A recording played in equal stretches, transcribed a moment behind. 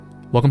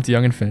Welcome to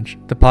Young and Finch,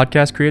 the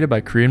podcast created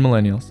by Korean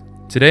millennials.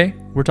 Today,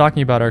 we're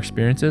talking about our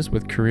experiences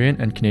with Korean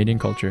and Canadian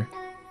culture.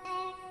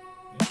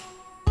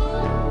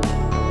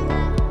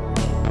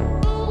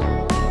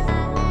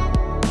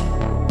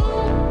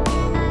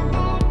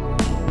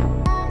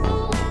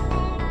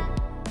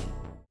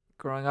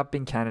 Growing up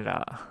in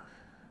Canada.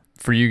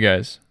 For you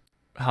guys,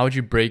 how would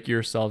you break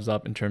yourselves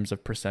up in terms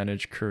of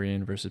percentage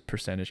Korean versus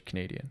percentage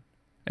Canadian?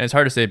 And it's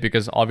hard to say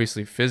because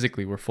obviously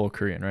physically we're full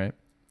Korean, right?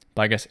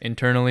 But I guess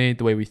internally,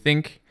 the way we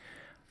think,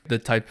 the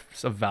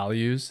types of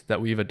values that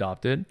we've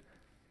adopted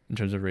in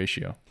terms of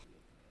ratio.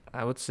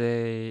 I would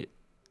say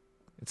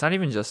it's not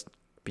even just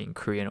being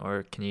Korean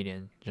or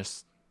Canadian,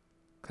 just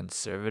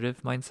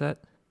conservative mindset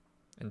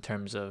in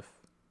terms of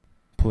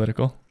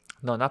Political?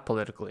 no, not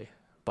politically,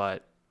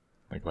 but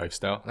Like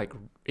lifestyle?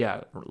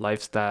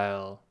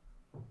 lifestyle,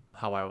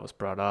 how I was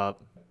brought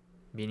up,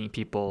 meeting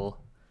people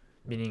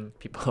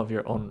of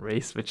your own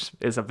race, which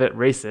is a bit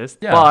racist,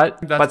 Yeah, but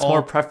that's it's more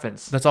all-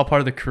 preference. That's all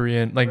part of the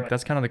Korean, Right.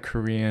 that's kind of the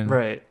Korean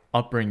Right.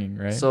 upbringing,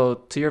 right? So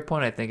to your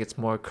point, I think it's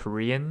more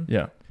Korean.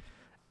 Yeah.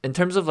 In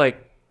terms of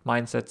like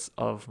mindsets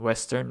of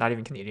Western, not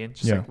even Canadian,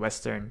 just Yeah. like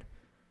Western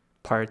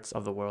parts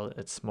of the world,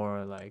 it's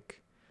more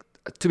like,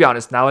 to be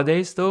honest,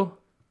 nowadays though,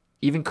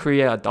 even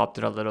Korea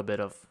adopted a little bit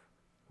of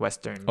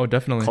Western Oh,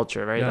 definitely.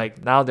 culture, right? Yeah.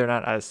 Like now they're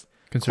not as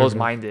Conservative.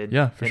 close-minded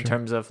Yeah, for in sure.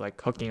 terms of like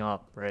hooking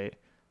up, right?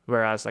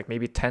 Whereas like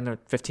maybe 10 or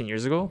 15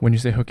 years ago, When you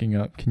say hooking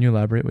up, can you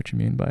elaborate what you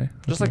mean by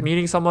just like hooking up?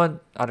 meeting someone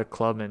at a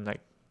club and like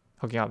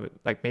hooking up, with,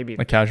 like maybe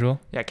Like casual?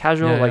 yeah,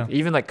 casual. Yeah, like yeah.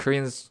 even like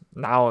Koreans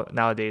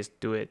nowadays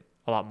do it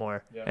a lot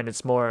more, and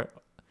it's more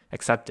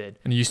accepted.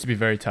 And it used to be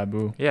very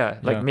taboo. Yeah,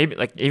 like Yeah. maybe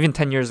like even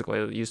 10 years ago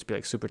it used to be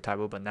like super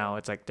taboo, but now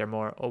it's like they're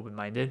more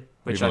open-minded,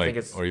 which I think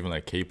is or even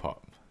like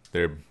K-pop.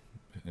 They're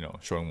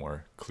showing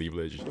more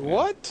cleavage.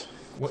 What?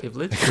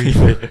 Cleveland.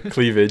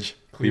 Cleavage.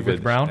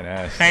 Cleveland Brown? And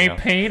ass,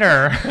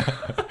 Peter.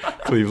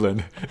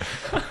 Cleveland.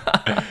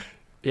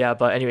 Yeah,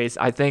 but anyways,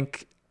 I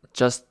think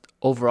just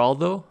overall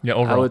though, Yeah, I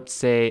overall. would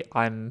say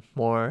I'm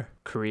more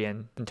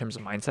Korean in terms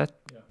of mindset.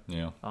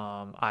 Yeah.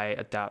 I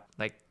adapt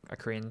like a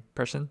Korean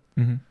person.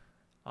 Mm-hmm.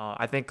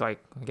 I think like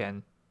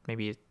again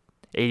maybe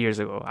 8 years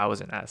ago I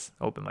wasn't as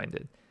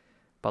open-minded,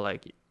 but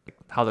like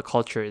how the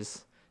culture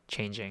is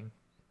changing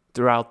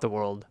throughout the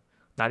world,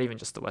 not even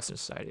just the Western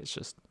society, it's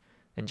just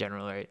in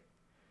general, right?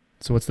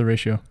 So what's the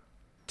ratio?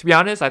 To be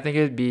honest, I think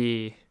it'd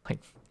be like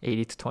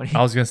 80 to 20.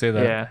 I was going to say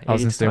that. Yeah, I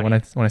was 80 going to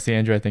to say when I say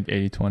Andrew, I think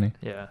 80-20.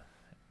 Yeah,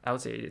 I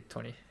would say 80 to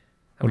 20.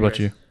 What about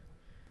you?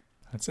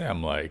 I'd say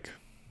I'm like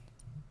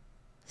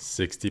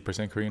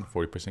 60% Korean,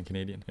 40%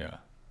 Canadian. Yeah.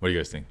 What do you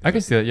guys think? I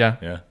can see that, yeah.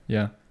 Yeah.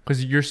 Yeah.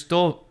 Because you're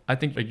still, I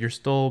think like you're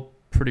still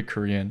pretty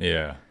Korean,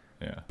 Yeah.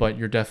 Yeah. but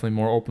you're definitely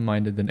more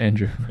open-minded than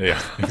Andrew. Yeah.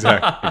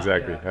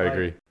 Exactly. I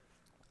agree.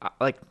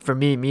 Like for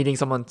me, meeting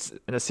someone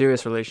in a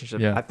serious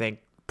relationship, Yeah. I think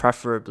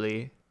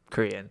preferably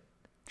Korean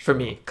for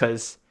me,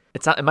 because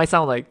it might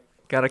sound like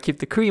gotta keep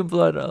the Korean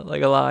blood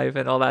like alive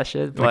and all that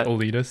shit, Like but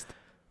elitist.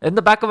 in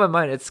the back of my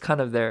mind, it's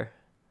kind of there.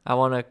 I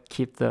want to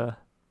keep the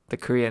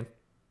Korean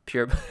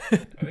pure,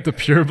 The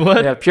pure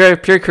blood? yeah,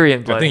 pure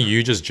Korean blood. I think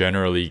you just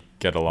generally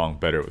get along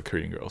better with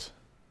Korean girls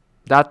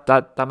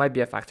that might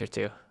be a factor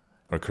too.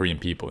 or Korean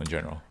people in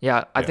general.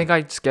 Yeah, I Yeah. think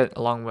I just get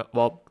along with,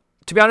 well,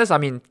 to be honest, I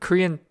mean,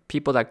 Korean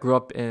people that grew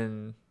up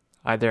in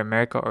either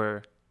America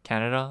or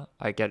Canada,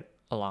 I get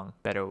along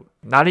better.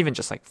 Not even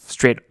just like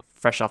straight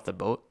fresh off the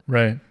boat,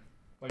 Right.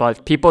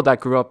 but people that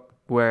grew up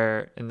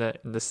where in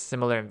the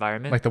similar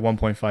environment, Like the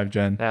 1.5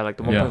 gen. yeah, like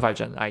the Yeah. 1.5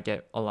 gen, I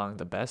get along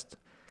the best.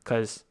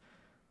 Because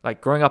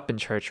like growing up in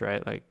church,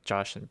 right, like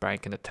Josh and Brian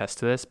can attest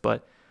to this,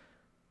 but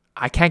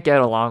I can't get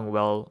along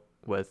well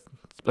with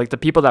like the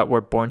people that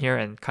were born here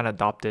and kind of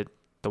adopted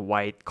the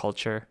white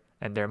culture,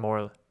 and they're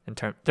more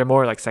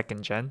like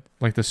second gen.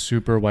 Like the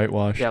super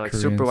whitewashed Yeah, like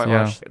Koreans. super Yeah.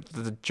 whitewashed.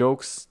 The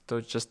jokes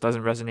those just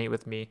doesn't resonate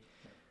with me.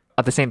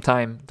 At the same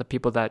time, the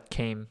people that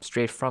came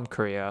straight from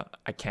Korea,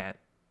 I can't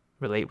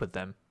relate with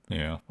them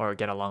Yeah. or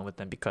get along with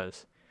them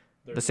because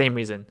the same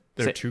reason.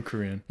 They're too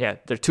Korean. Yeah,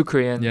 they're too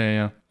Korean.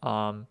 Yeah,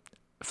 yeah.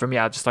 For me,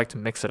 I just like to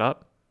mix it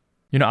up.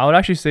 You know, I would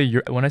actually say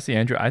when I see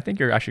Andrew, I think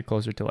you're actually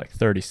closer to like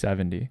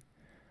 30-70.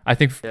 I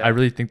think Yeah. I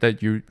really think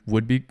that you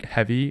would be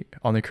heavy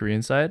on the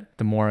Korean side.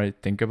 The more I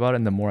think about it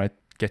and the more I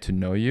get to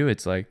know you,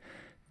 it's like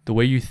the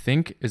way you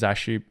think is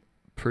actually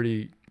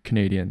pretty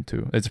Canadian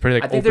too. It's pretty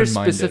like I think there's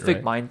open-minded,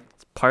 specific right?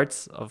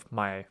 parts of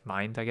my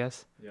mind, I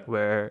guess,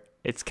 where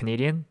it's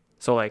Canadian.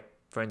 So like,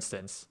 for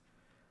instance,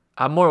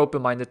 I'm more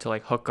open-minded to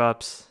like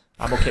hookups.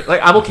 I'm okay.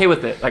 Like I'm okay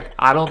with it. Like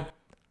I don't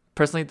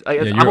personally.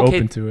 Like, Yeah, I'm you're okay.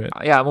 open to it.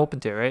 Yeah, I'm open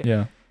to it, right?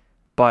 Yeah.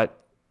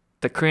 But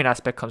the Korean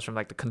aspect comes from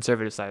like the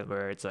conservative side,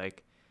 where it's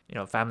like,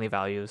 family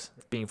values,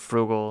 being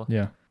frugal,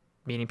 Yeah.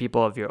 meeting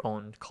people of your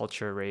own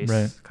culture, race,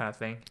 Right. kind of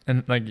thing,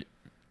 And like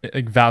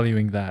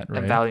valuing that, right?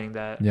 and valuing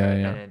that. Yeah, right?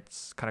 yeah. And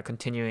it's kind of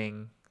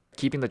continuing,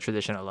 keeping the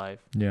tradition alive,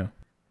 Yeah.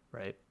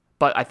 right?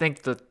 But I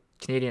think the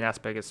Canadian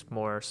aspect is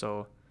more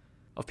so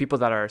of people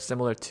that are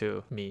similar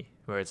to me,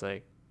 where it's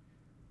like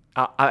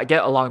I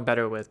get along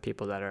better with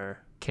people that are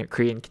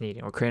Korean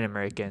Canadian or Korean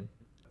American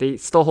they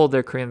still hold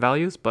their Korean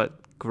values, but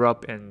grew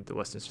up in the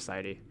Western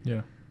society.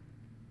 Yeah.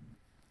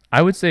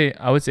 I would say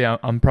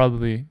I'm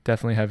probably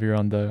definitely heavier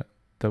on the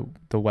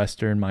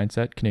Western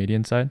mindset,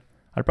 Canadian side.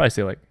 I'd probably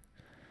say like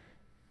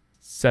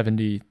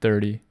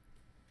 70-30,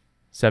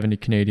 70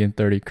 Canadian,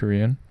 30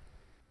 Korean.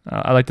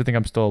 I like to think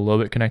I'm still a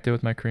little bit connected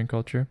with my Korean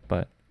culture,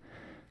 but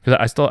because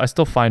I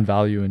still find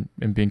value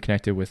in being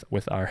connected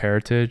with our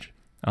heritage,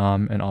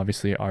 and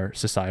obviously our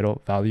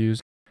societal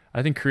values.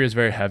 I think Korea is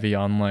very heavy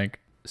on like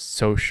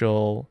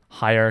social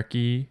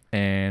hierarchy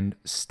and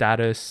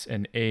status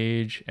and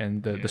age,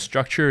 and the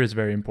structure is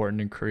very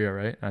important in Korea,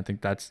 right? And I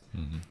think that's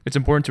it's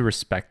important to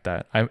respect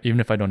that. Even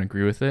if I don't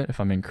agree with it, if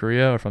I'm in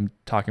Korea or if I'm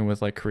talking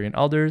with like Korean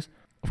elders,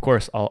 of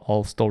course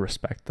I'll still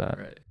respect that.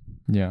 Right.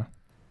 Yeah.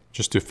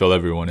 Just to fill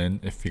everyone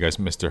in, if you guys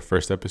missed our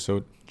first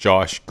episode,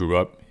 Josh grew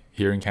up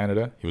here in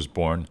Canada. He was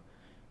born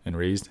and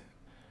raised.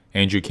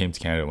 Andrew came to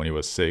Canada when he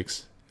was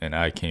 6, and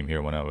I came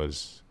here when I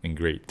was in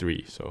grade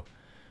 3. So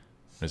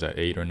is that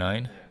 8 or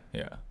 9?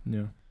 Yeah.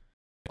 Yeah.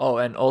 Oh,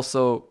 and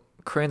also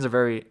Koreans are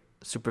very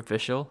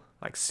superficial,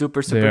 like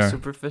super They are.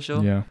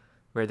 superficial, Yeah.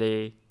 where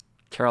they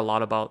care a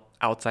lot about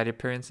outside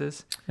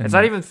appearances. And It's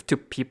not even to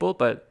people,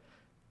 but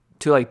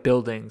to like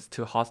buildings,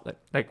 to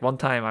like one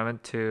time I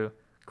went to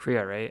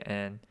Korea, right,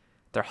 and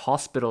their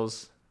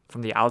hospitals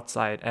from the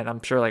outside, and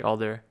I'm sure like all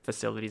their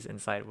facilities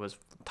inside was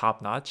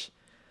top notch,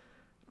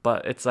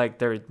 but it's like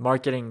they're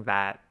marketing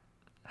that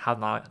how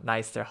not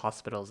nice their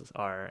hospitals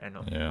are and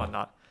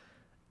whatnot.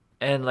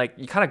 And like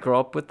you kind of grow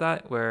up with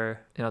that,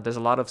 where there's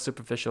a lot of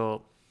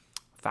superficial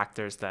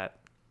factors that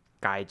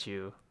guide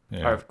you,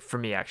 or for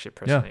me actually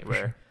personally,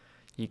 where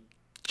you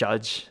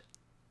judge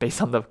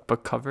based on the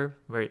book cover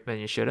when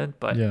you shouldn't.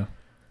 But yeah.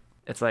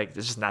 it's like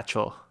it's just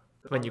natural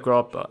when you grow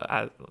up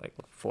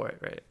for it,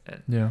 right?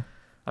 And Yeah.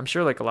 I'm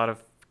sure like a lot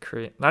of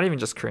Korean, not even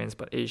just Koreans,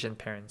 but Asian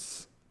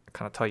parents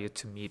kind of tell you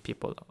to meet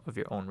people of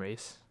your own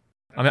race.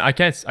 I mean, I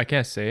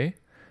can't say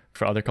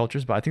for other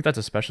cultures, but I think that's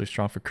especially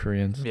strong for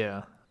Koreans.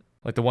 Yeah.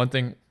 Like the one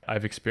thing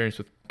I've experienced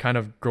with kind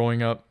of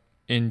growing up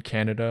in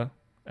Canada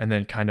and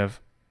then kind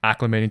of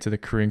acclimating to the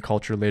Korean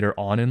culture later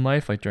on in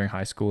life, like during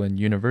high school and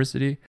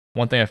university,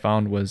 one thing I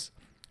found was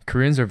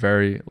Koreans are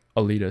very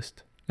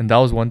elitist. And that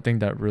was one thing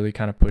that really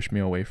kind of pushed me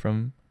away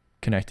from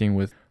connecting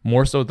with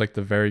more so like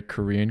the very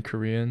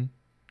Koreans,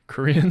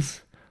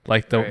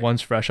 like the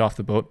ones fresh off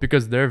the boat,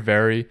 because they're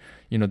very,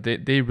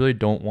 they really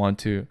don't want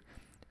to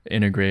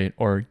integrate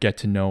or get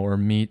to know or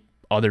meet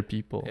other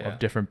people of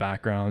different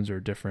backgrounds or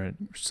different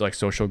like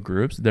social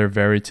groups. They're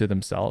very to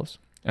themselves.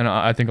 And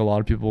I think a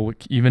lot of people,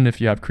 even if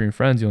you have Korean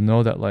friends, you'll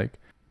know that like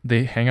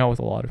they hang out with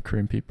a lot of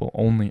Korean people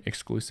only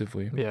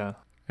exclusively. Yeah.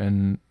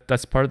 And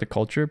that's part of the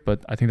culture,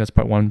 but I think that's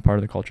one part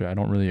of the culture I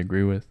don't really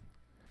agree with.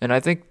 And I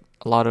think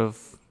a lot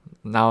of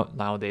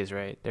nowadays,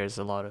 right, there's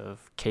a lot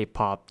of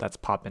K-pop that's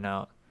popping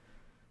out,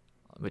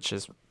 which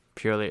is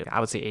purely, I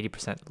would say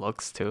 80%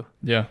 looks too.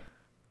 Yeah.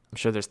 I'm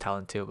sure there's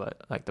talent too,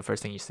 but like the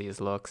first thing you see is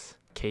looks.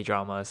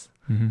 K-dramas.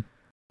 Mm-hmm.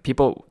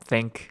 People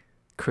think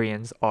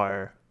Koreans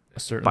are A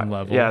certain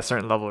level. Yeah, a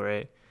certain level,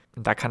 right?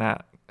 And that kind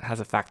of has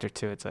a factor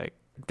too. It's like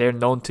they're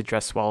known to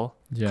dress well,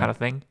 kind of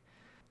thing.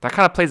 That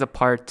kind of plays a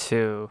part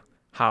to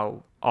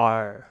how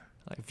our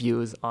like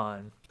views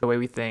on the way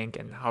we think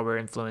and how we're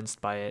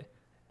influenced by it.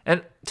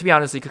 And to be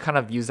honest, you could kind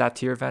of use that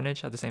to your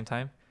advantage at the same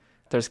time.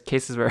 There's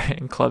cases where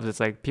in clubs, it's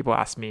like people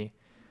ask me,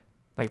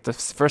 like the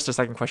first or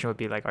second question would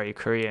be like, "Are you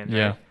Korean?"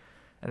 Yeah. Right?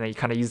 And then you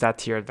kind of use that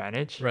to your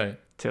advantage, Right.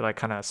 to like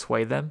kind of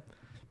sway them,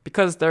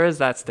 because there is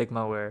that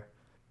stigma where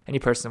any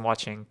person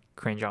watching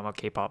Korean drama,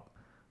 K-pop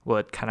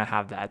would kind of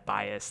have that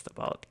bias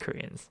about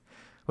Koreans,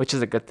 which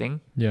is a good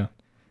thing. Yeah.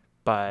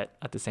 But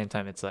at the same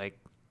time, it's like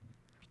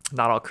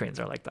not all Koreans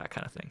are like that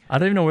kind of thing. I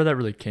don't even know where that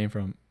really came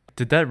from.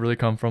 Did that really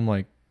come from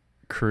like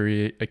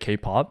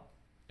K-pop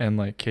and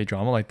like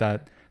K-drama, like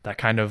that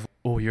kind of,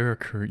 oh, you're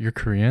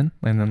Korean,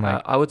 and then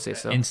like I would say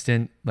so.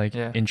 Instant like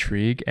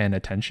intrigue and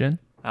attention.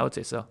 I would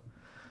say so.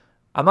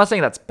 I'm not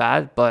saying that's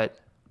bad, but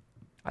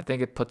I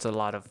think it puts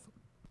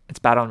it's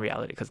bad on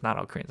reality, because not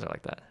all Koreans are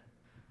like that.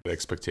 The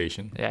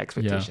expectation. Yeah,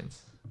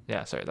 expectations.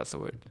 Yeah, sorry, that's the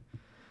word.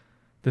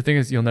 The thing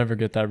is, you'll never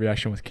get that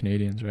reaction with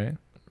Canadians, right?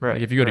 Right.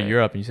 Like if you go to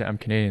Europe and you say I'm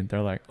Canadian,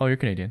 they're like, oh, you're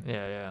Canadian.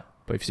 Yeah.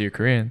 But if you see you're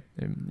Korean,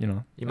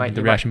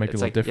 the reaction might be a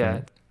little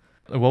different.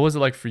 Yeah. What was it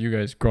like for you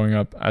guys growing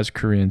up as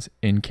Koreans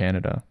in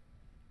Canada,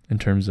 in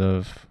terms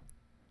of,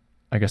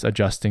 I guess,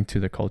 adjusting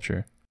to the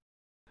culture?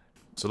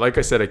 So like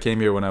I said, I came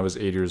here when I was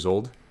 8 years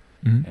old.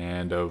 Mm-hmm.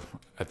 And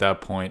at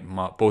that point,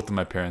 both of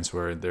my parents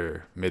were in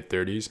their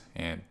mid-30s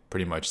and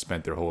pretty much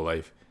spent their whole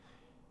life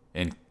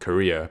in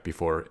Korea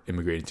before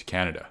immigrating to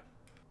Canada.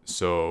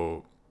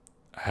 So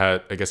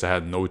I guess I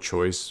had no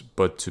choice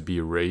but to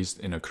be raised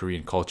in a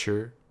Korean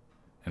culture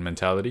and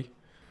mentality.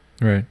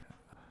 Right.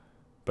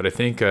 But I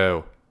think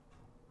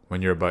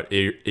when you're about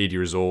 8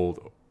 years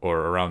old or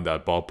around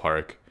that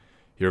ballpark,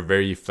 you're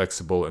very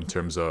flexible in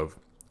terms of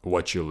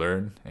what you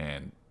learn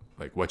and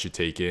like what you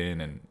take in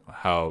and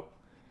how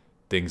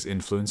things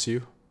influence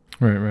you.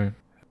 Right.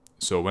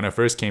 So when I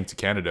first came to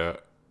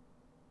Canada,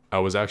 I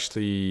was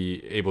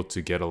actually able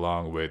to get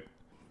along with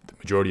the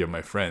majority of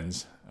my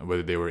friends,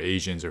 whether they were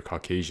Asians or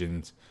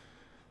Caucasians,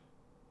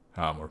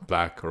 or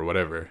black or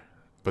whatever.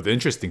 But the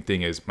interesting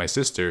thing is my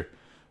sister,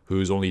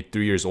 who's only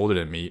 3 years older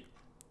than me,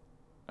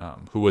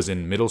 who was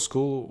in middle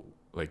school,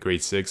 like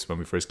grade 6 when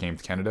we first came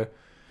to Canada,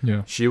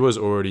 Yeah. she was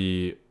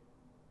already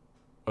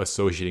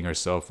associating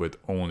herself with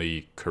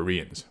only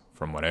Koreans,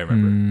 from what I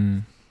remember.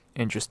 Mm,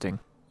 Interesting.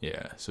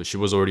 Yeah, so she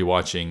was already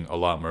watching a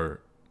lot more,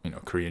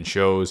 Korean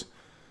shows,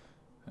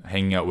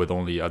 hanging out with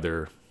only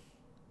other,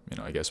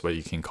 I guess what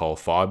you can call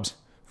fobs,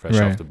 fresh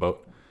Right. off the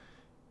boat.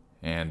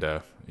 And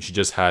she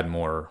just had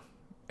more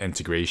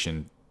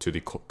integration to the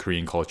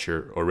Korean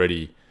culture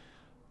already,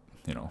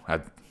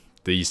 at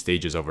these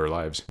stages of her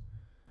lives.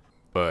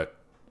 But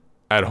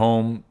at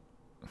home,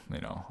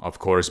 of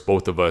course,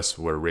 both of us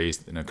were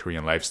raised in a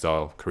Korean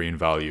lifestyle, Korean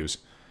values,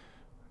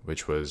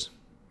 which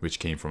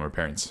came from our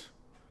parents.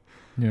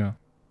 yeah.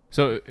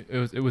 So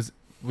it was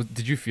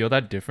did you feel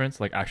that difference,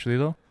 like, actually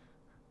though?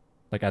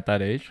 Like, at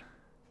that age?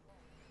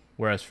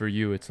 Whereas for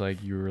you, it's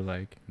like you were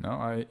like,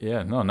 No,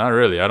 not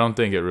really. I don't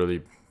think it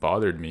really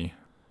bothered me.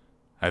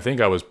 I think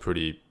I was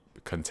pretty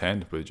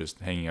content with just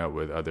hanging out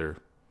with other,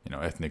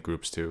 ethnic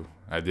groups too.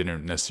 I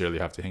didn't necessarily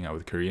have to hang out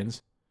with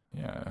Koreans.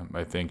 Yeah,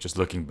 I think just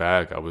looking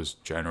back, I was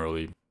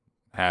generally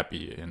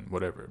happy and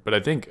whatever. But I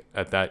think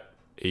at that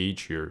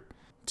age, you're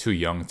too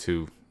young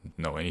to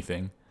know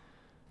anything.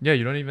 yeah,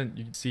 you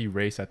can see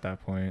race at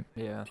that point.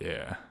 Yeah.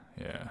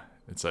 Yeah.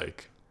 It's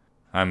like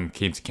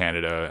came to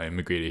Canada, I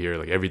immigrated here,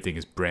 like everything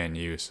is brand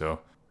new. So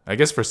I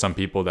guess for some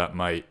people that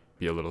might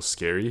be a little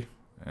scary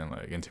and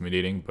like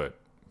intimidating, but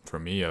for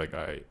me, like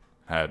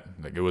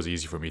it was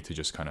easy for me to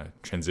just kind of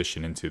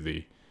transition into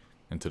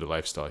the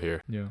lifestyle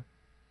here. Yeah.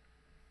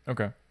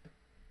 Okay.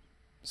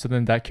 So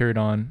then that carried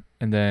on,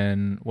 and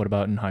then what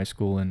about in high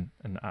school and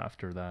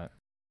after that?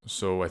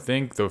 So I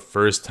think the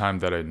first time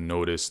that I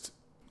noticed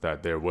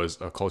that there was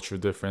a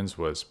cultural difference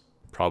was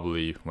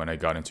probably when I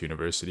got into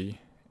university.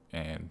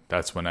 And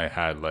that's when I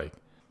had like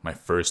my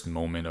first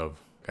moment of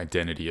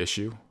identity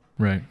issue.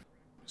 Right.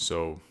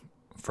 So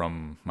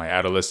from my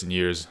adolescent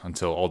years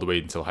all the way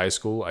until high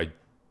school, I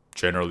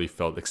generally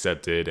felt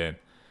accepted and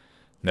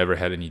never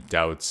had any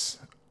doubts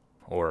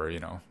or,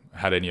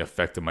 had any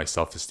effect on my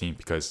self-esteem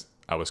because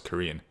I was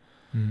Korean.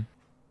 Mm.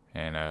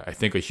 And I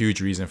think a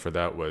huge reason for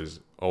that was,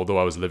 although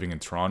I was living in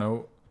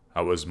Toronto,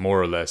 I was more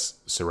or less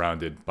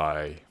surrounded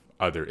by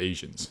other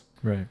Asians.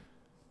 Right.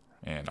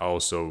 And I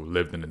also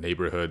lived in a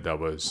neighborhood that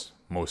was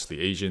mostly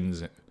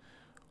Asians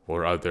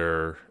or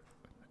other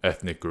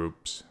ethnic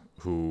groups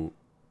who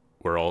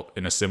were all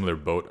in a similar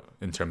boat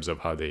in terms of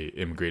how they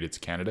immigrated to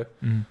Canada.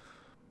 Mm.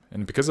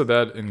 And because of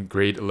that, in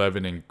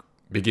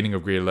beginning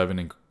of grade 11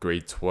 and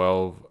grade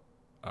 12,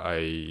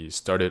 I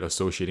started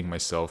associating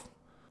myself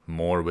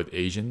more with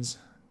Asians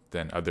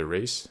than other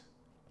race.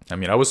 I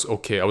mean, I was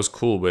okay. I was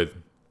cool with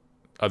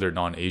other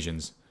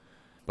non-Asians,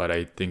 but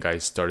I think I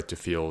started to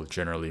feel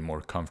generally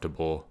more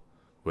comfortable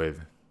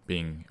with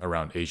being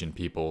around Asian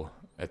people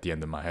at the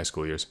end of my high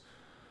school years.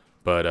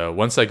 But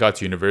once I got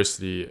to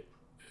university,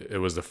 it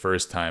was the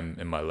first time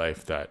in my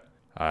life that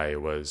I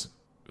was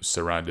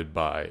surrounded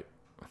by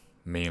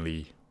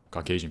mainly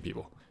Caucasian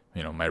people.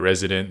 My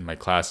resident, my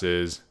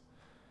classes.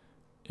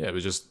 Yeah, it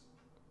was just,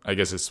 I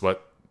guess it's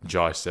what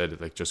Josh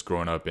said, like just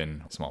growing up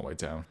in a small white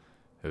town.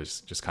 It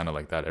was just kind of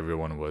like that.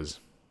 Everyone was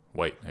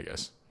white, I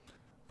guess.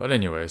 But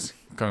anyways,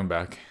 coming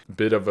back, a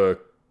bit of a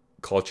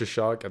culture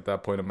shock at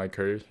that point of my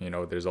career.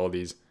 There's all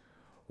these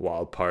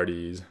wild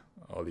parties,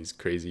 all these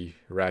crazy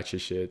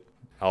ratchet shit,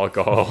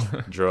 alcohol,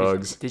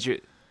 drugs. Did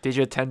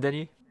you attend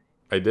any?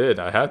 I did.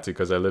 I had to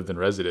because I lived in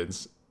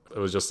residence. It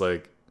was just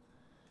like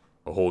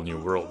a whole new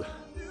world.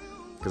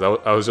 Because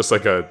I was just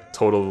like a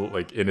total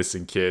like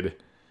innocent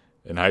kid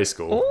in high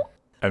school.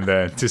 And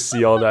then to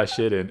see all that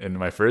shit in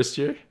my first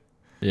year,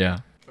 Yeah.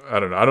 I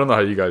don't know. I don't know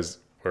how you guys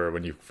were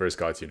when you first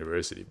got to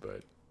university,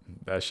 but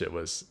that shit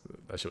was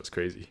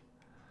crazy.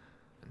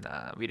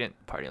 Nah, we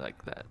didn't party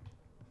like that.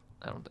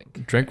 I don't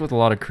think. Drank with a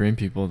lot of Korean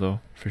people though,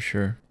 for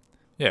sure.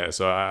 Yeah,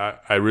 so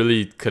I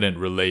really couldn't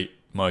relate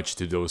much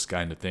to those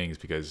kind of things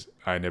because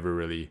I never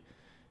really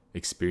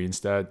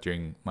experienced that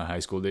during my high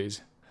school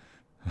days.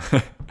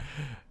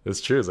 It's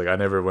true. It's like I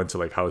never went to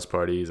like house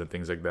parties and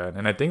things like that.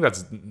 And I think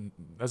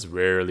that's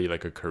rarely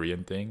like a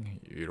Korean thing.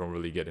 You don't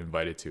really get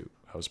invited to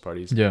house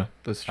parties. Yeah,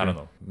 that's true. I don't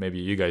know. Maybe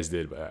you guys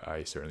did, but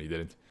I certainly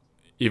didn't.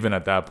 Even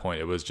at that point,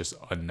 it was just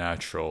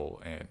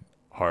unnatural and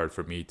hard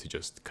for me to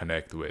just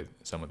connect with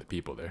some of the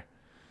people there.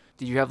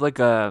 Did you have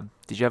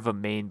a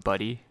main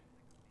buddy?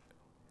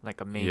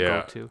 Like a main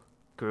Yeah. go-to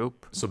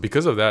group? So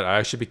because of that, I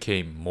actually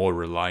became more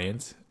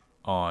reliant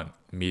on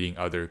meeting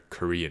other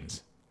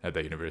Koreans at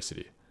that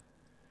university.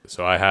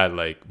 So I had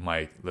like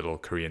my little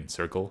Korean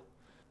circle,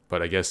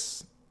 but I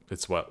guess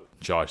it's what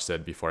Josh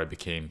said before, I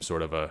became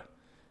sort of a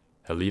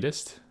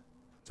elitist.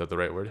 Is that the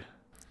right word?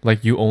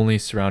 Like you only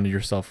surrounded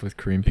yourself with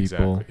Korean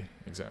people.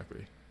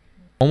 Exactly.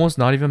 Almost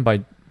not even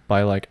by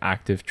like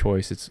active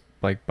choice. It's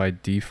like by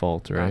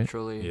default, right?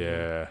 Naturally.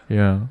 Yeah.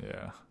 Yeah.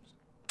 Yeah.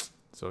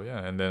 So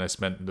yeah, and then I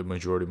spent the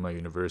majority of my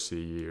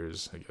university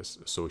years, I guess,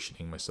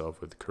 associating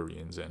myself with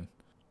Koreans, and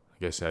I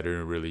guess I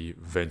didn't really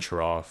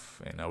venture off,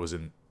 and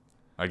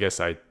I guess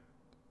I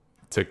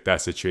took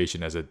that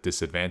situation as a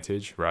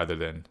disadvantage rather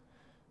than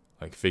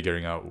like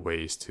figuring out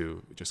ways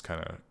to just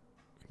kind of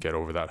get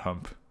over that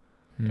hump.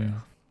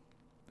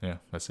 Yeah,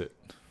 that's it.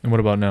 And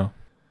what about now?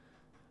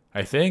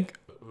 I think,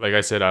 like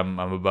I said, I'm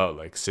about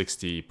like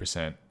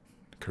 60%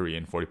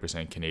 Korean,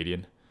 40%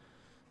 Canadian.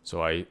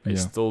 So I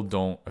still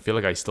don't, I feel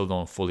like I still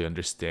don't fully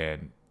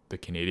understand the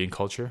Canadian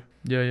culture.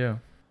 Yeah.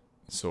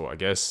 So I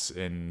guess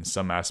in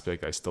some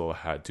aspect I still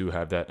do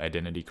have that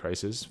identity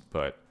crisis,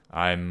 but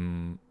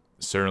I'm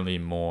certainly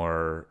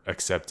more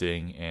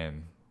accepting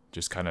and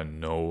just kind of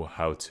know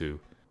how to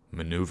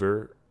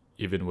maneuver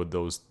even with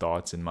those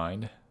thoughts in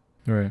mind.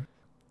 Right.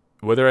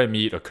 Whether I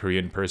meet a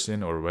Korean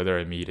person or whether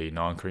I meet a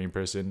non-Korean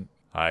person,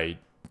 I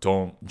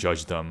don't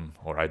judge them,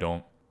 or I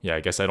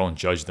guess I don't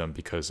judge them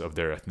because of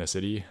their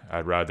ethnicity.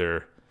 I'd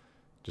rather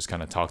just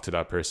kind of talk to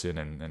that person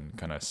and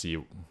kind of see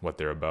what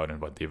they're about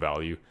and what they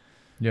value.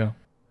 Yeah.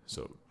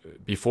 So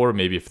before,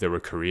 maybe if they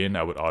were Korean,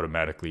 I would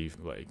automatically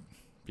like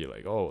be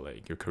like, oh,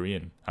 like you're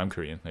Korean, I'm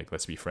Korean, like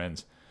let's be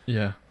friends.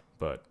 Yeah.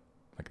 But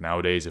like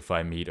nowadays, if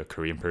I meet a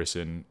Korean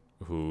person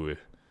who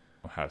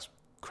has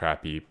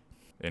crappy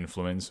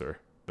influence or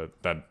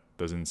that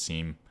doesn't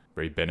seem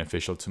very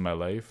beneficial to my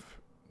life,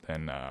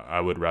 then I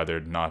would rather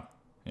not,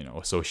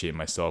 associate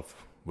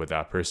myself with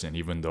that person,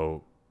 even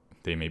though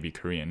they may be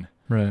Korean.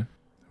 Right.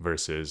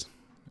 Versus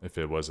if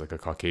it was like a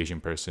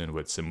Caucasian person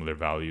with similar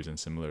values and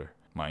similar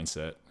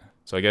mindset.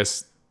 So I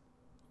guess,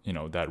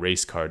 that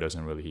race card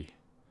doesn't really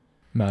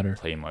Matter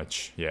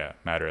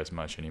as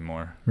much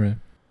anymore. Right.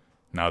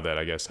 Now that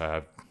I guess I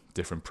have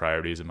different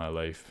priorities in my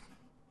life.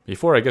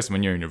 Before, I guess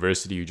when you're in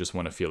university, you just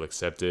want to feel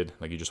accepted.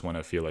 Like you just want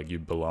to feel like you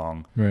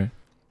belong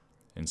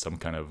in some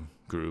kind of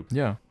group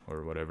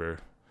or whatever.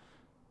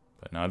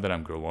 But now that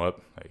I'm grown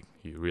up, like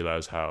you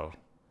realize how,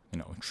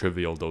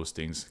 trivial those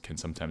things can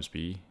sometimes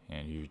be.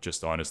 And you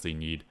just honestly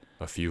need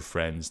a few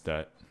friends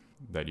that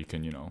you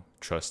can,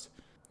 trust.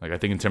 Like I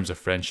think in terms of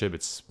friendship,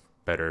 it's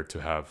better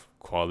to have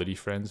quality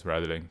friends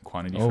rather than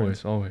quantity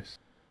friends. Always.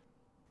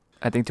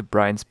 I think to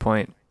Brian's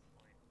point,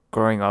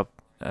 growing up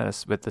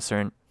with a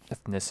certain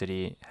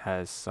ethnicity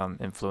has some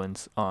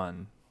influence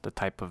on the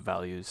type of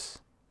values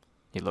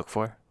you look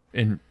for.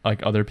 In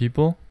like other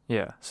people?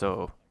 Yeah.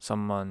 So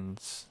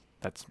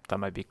that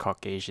might be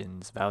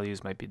Caucasian's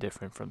values might be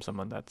different from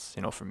someone that's,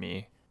 for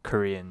me,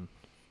 Korean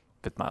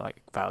with my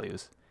like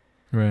values.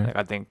 Right. Like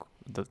I think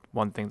the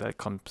one thing that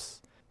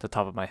comes to the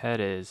top of my head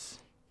is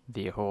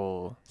the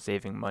whole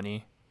saving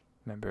money.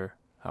 Remember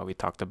how we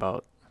talked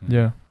about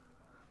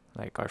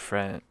like our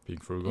friend being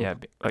frugal. Yeah,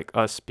 like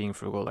us being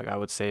frugal. Like I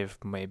would save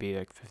maybe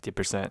like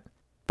 50%,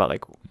 but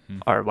like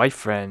our white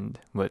friend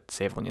would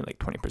save only like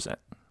 20%,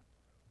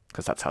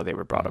 because that's how they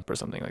were brought up or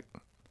something like.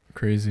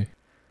 Crazy.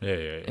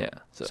 Yeah.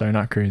 So, sorry,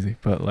 not crazy,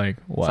 but like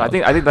wow. So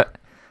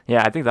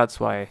I think that's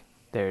why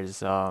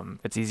there's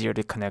it's easier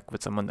to connect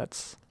with someone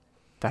that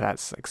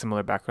has like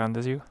similar background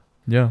as you.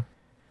 Yeah.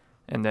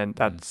 And then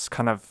that's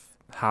kind of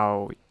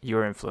how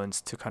you're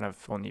influenced to kind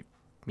of only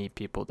meet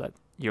people that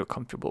you're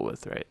comfortable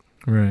with, right?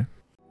 Right.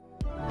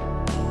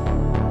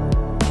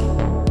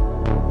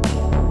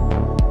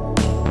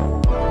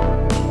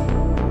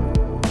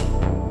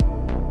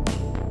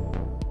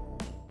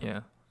 Yeah.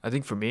 I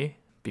think for me,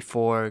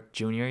 before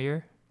junior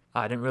year,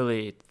 I didn't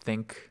really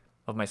think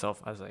of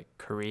myself as like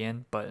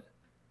Korean, but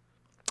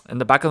in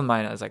the back of my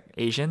mind, I was like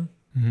Asian,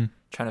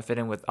 trying to fit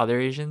in with other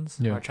Asians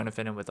or trying to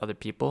fit in with other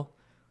people.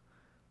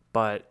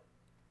 But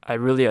I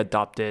really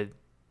adopted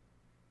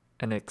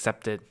and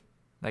accepted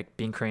like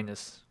being Korean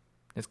is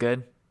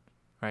good,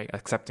 right?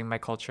 Accepting my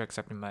culture,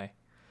 accepting my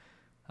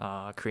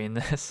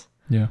Koreanness.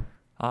 Yeah.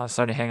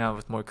 Started hanging out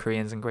with more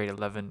Koreans in grade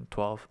 11,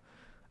 12.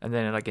 And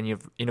then like in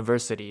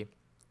university,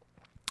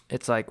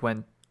 it's like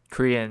when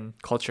Korean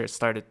culture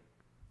started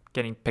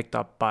getting picked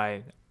up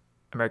by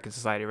American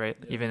society, right?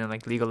 Even in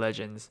like League of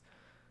Legends,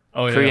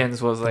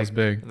 Koreans was like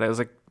big. That was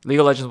like League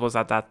of Legends was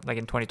at that like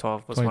in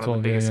 2012 was one of the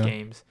biggest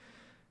games,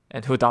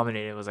 and who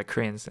dominated was like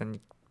Koreans, and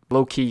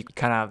low key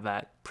kind of have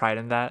that pride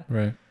in that.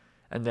 Right.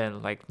 And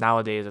then like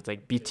nowadays it's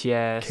like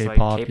BTS,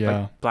 K-pop,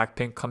 like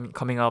Blackpink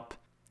coming up.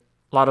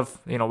 A lot of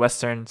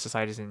Western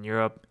societies in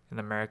Europe, in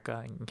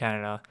America, in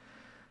Canada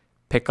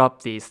pick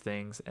up these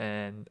things,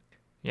 and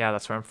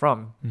that's where I'm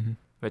from.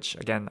 Which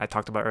again I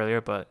talked about earlier,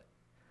 but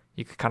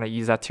you could kind of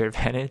use that to your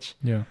advantage.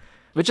 Yeah.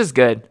 Which is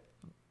good,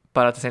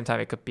 but at the same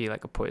time it could be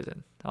like a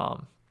poison.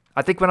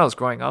 I think when I was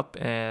growing up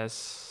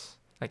as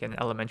like in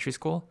elementary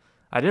school,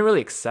 I didn't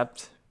really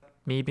accept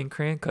me being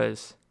Korean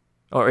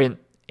or in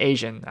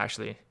Asian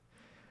actually.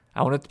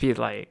 I wanted to be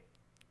like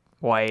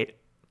white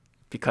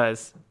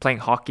because playing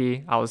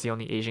hockey, I was the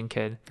only Asian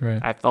kid.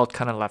 Right. I felt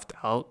kind of left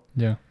out.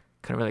 Yeah.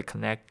 Couldn't really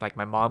connect. Like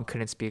my mom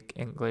couldn't speak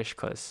English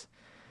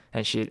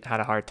and she had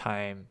a hard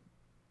time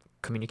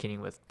communicating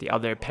with the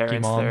other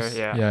parents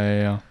there.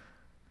 Yeah.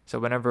 So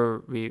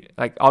whenever we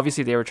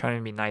obviously they were trying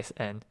to be nice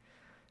and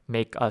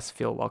make us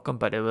feel welcome,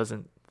 but it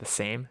wasn't the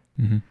same.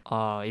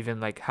 Mm-hmm. Even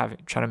like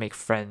trying to make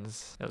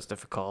friends, it was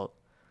difficult.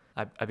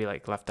 I'd be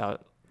like left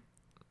out.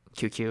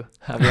 QQ.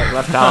 I'd be like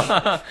left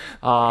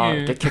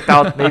out. Get kicked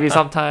out maybe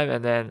sometime,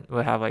 and then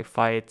would have like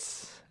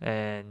fights,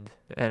 and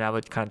I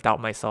would kind of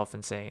doubt myself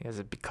and saying, is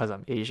it because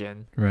I'm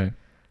Asian? Right.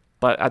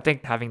 But I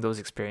think having those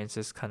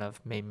experiences kind of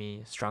made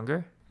me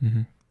stronger.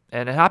 Mm-hmm.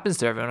 And it happens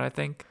to everyone, I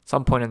think,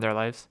 some point in their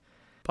lives.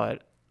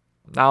 But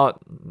now,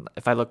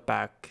 if I look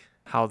back,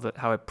 how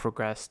it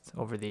progressed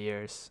over the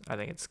years, I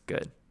think it's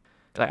good.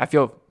 Like I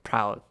feel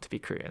proud to be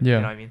Korean. Yeah.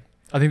 You know what I mean?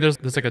 I think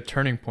there's like a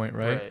turning point,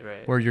 right?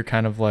 Right. Where you're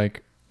kind of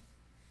like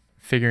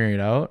figuring it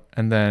out,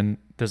 and then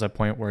there's a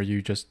point where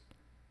you just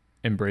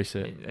embrace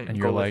it, and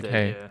you're like,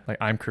 hey, like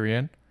I'm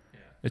Korean,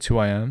 it's who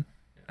I am,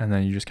 and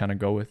then you just kind of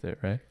go with it,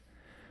 right?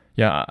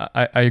 Yeah,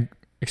 I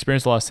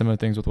experienced a lot of similar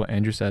things with what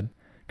Andrew said,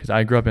 because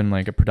I grew up in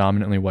like a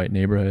predominantly white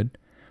neighborhood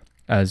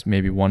as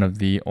maybe one of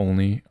the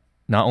only,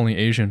 not only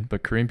Asian,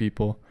 but Korean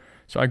people.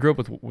 So I grew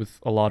up with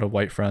a lot of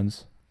white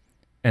friends,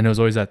 and it was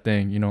always that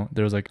thing, you know,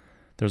 there's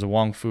a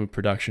Wong Fu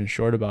production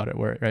short about it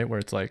where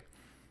it's like,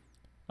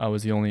 I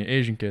was the only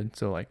Asian kid.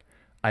 So like,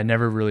 I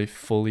never really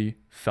fully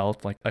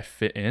felt like I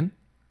fit in.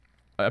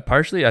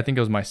 Partially, I think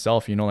it was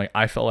myself, you know, like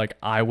I felt like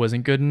I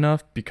wasn't good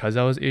enough because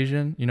I was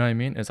Asian. You know what I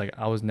mean? It's like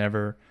I was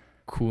never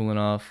cool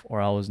enough,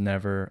 or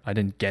I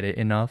didn't get it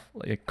enough,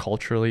 like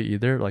culturally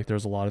either. Like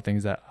there's a lot of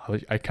things that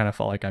I kind of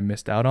felt like I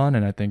missed out on.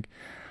 And I think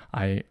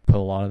I put a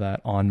lot of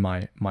that on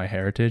my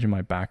heritage and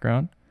my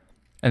background.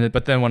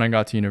 But then when I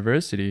got to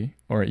university,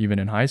 or even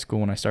in high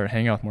school, when I started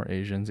hanging out with more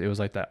Asians, it was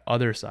like that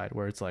other side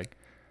where it's like,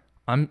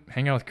 I'm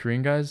hanging out with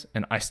Korean guys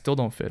and I still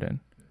don't fit in.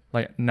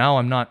 Like now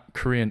I'm not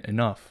Korean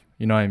enough.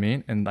 You know what I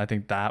mean? And I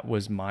think that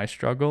was my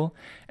struggle.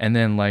 And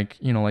then like,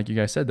 you know, like you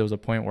guys said, there was a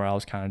point where I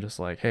was kind of just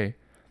like, hey,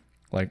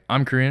 like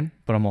I'm Korean,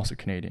 but I'm also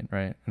Canadian,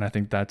 right? And I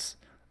think that's,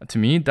 to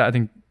me, that I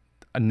think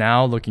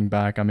now looking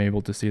back, I'm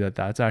able to see that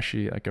that's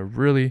actually like a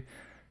really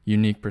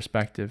unique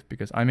perspective,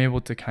 because I'm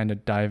able to kind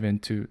of dive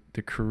into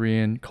the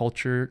Korean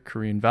culture,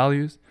 Korean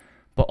values,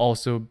 but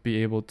also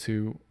be able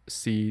to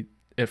see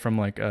it from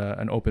like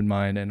an open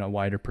mind and a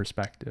wider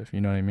perspective.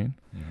 You know what I mean?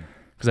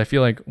 Because I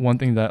feel like one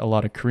thing that a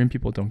lot of Korean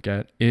people don't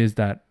get is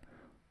that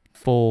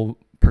full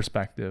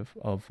perspective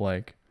of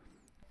like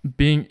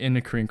being in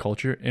the Korean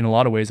culture. In a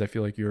lot of ways, I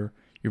feel like you're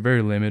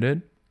very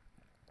limited,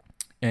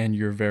 and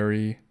you're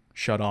very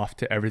shut off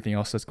to everything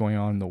else that's going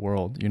on in the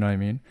world. You know what I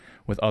mean?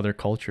 With other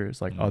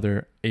cultures, like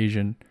other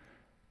Asian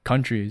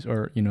countries,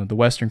 or, you know, the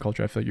Western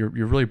culture. I feel like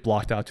you're really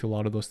blocked out to a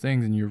lot of those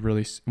things. And you're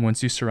really,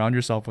 once you surround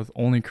yourself with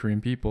only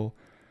Korean people,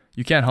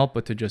 you can't help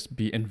but to just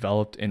be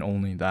enveloped in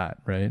only that,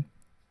 right?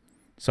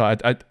 So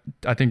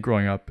I think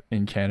growing up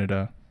in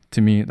Canada,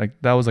 to me,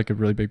 like that was like a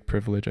really big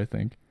privilege, I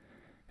think,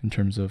 in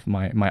terms of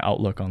my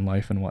outlook on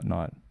life and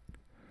whatnot.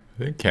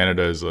 I think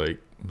Canada is like,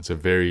 it's a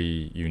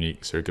very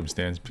unique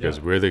circumstance,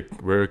 because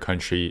we're a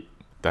country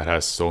that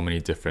has so many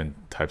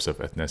different types of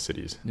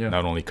ethnicities.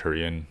 Not only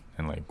Korean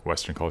and like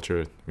Western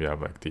culture, we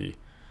have like the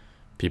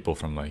people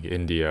from like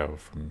India,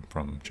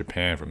 from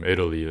Japan, from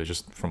Italy, they're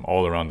just from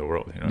all around the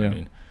world. You know what I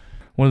mean?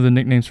 One of the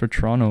nicknames for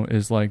Toronto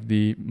is like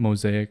the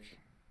mosaic.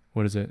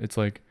 What is it? It's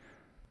like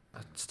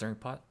a stirring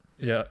pot.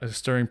 Yeah, a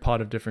stirring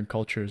pot of different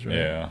cultures, right?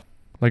 Yeah.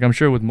 Like I'm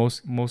sure with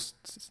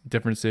most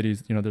different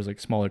cities, you know, there's like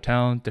smaller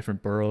towns,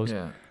 different boroughs.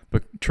 Yeah.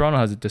 But Toronto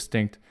has a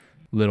distinct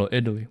little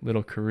Italy,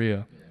 little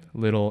Korea,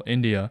 little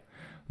India,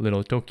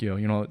 little Tokyo.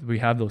 You know, we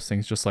have those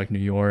things just like New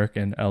York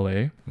and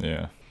LA.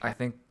 Yeah. I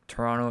think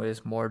Toronto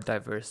is more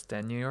diverse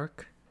than New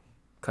York,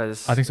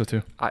 because I think so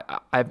too.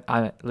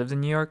 I lived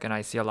in New York, and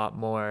I see a lot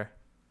more,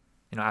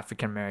 you know,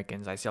 African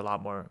Americans. I see a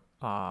lot more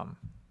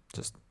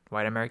just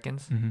white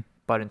Americans. Mm-hmm.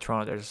 But in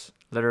Toronto, there's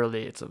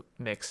literally, it's a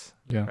mix,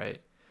 right?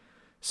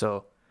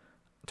 So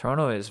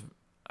Toronto is,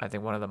 I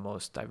think, one of the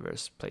most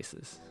diverse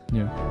places.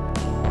 Yeah.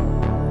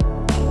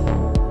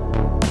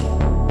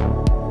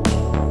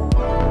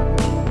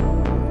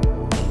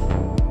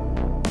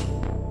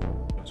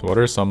 So what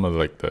are some of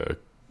like the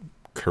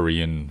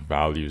Korean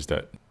values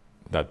that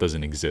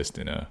doesn't exist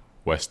in a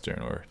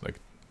Western or like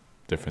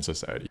different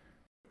society?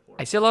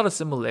 I see a lot of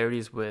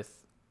similarities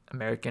with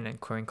American and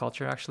Korean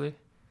culture, actually.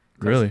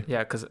 Really? Yeah,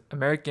 because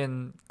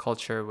American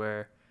culture,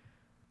 where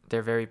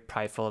they're very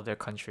prideful of their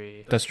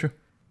country. That's true.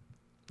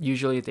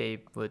 Usually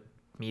they would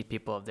meet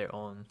people of their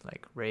own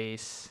like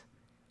race.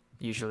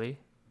 Usually.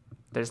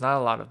 There's not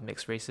a lot of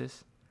mixed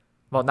races.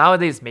 Well,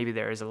 nowadays maybe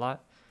there is a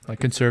lot. Like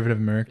conservative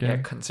American. Yeah,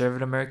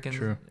 conservative American.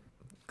 True.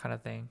 Kind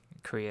of thing.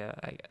 Korea.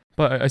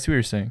 But I see what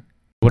you're saying.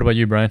 What about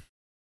you, Brian?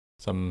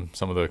 Some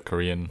of the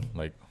Korean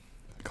like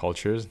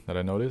cultures that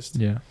I noticed.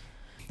 Yeah.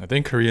 I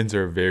think Koreans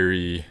are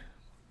very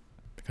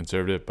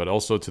conservative, but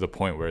also to the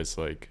point where it's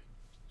like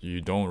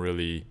you don't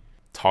really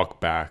talk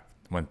back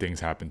when things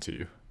happen to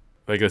you.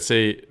 Like let's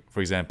say, for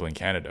example, in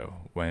Canada,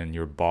 when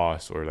your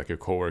boss or like your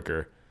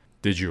coworker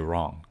did you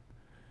wrong,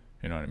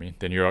 you know what I mean?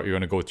 Then you're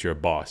gonna go to your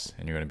boss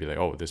and you're gonna be like,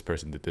 oh, this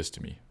person did this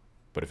to me.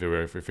 But if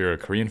you're a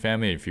Korean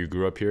family, if you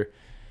grew up here,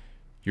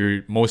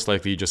 you're most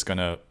likely just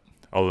gonna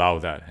allow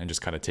that and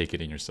just kind of take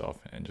it in yourself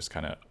and just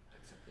kind of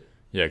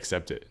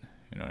accept it.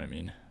 You know what I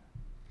mean?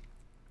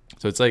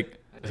 So it's like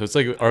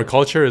our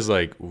culture is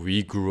like,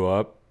 we grew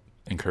up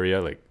in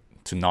Korea like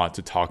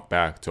to talk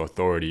back to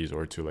authorities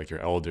or to like your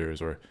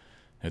elders or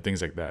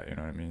things like that. You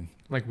know what I mean?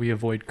 Like we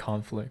avoid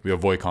conflict. We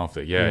avoid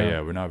conflict. Yeah,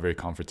 Yeah. we're not very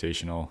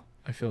confrontational.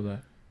 I feel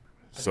that.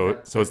 So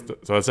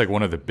that's like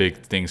one of the big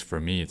things for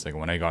me. It's like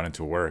when I got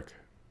into work,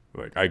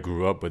 like I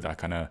grew up with that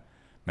kind of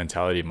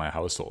mentality in my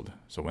household.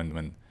 So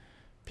when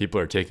people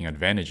are taking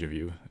advantage of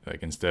you,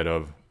 like instead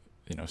of,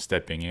 you know,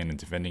 stepping in and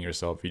defending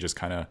yourself, you just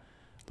kind of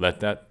let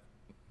that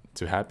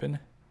to happen.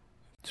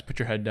 Just put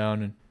your head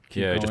down and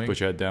keep Just going. put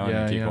your head down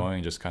and keep going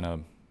and just kind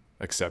of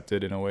accept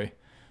it in a way,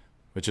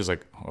 which is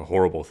like a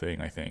horrible thing.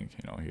 I think,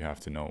 you know, you have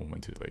to know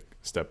when to like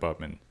step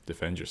up and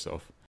defend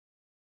yourself.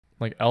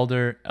 Like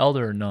elder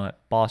or not,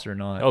 boss or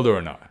not. Elder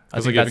or not.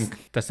 I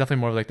think that's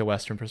definitely more of like the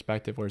Western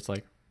perspective where it's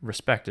like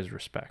respect is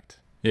respect.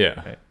 Yeah.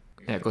 Right?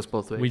 Yeah, it goes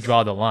both ways. We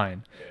draw the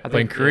line. I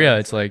But in think, Korea,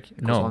 it's like,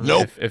 no, on.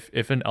 Nope.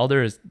 if an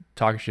elder is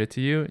talking shit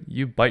to you,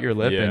 you bite your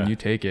lip Yeah. and you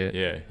take it.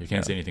 Yeah. You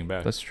can't say anything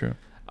back. That's true.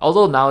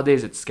 Although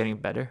nowadays it's getting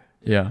better,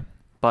 Yeah.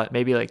 but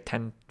maybe like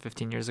 10,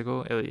 15 years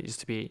ago, it used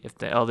to be if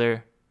the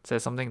elder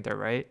says something, they're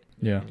right,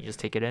 Yeah. and you just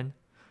take it in.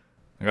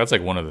 Like, that's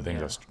like one of the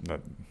things Yeah.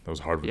 that was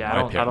hard with Yeah, I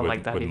my don't parents,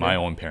 like that with either. my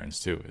own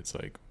parents too. It's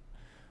like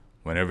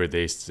whenever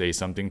they say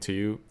something to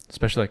you,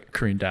 Especially like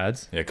Korean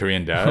dads. yeah,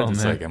 Korean dads, Oh,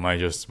 it's man. like, am I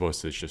just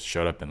supposed to just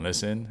shut up and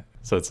listen?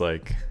 So it's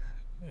like,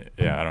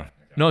 yeah, I don't.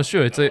 No, it's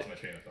true. It's like,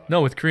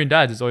 no, with Korean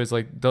dads, it's always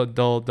like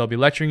they'll be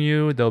lecturing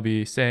you, they'll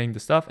be saying the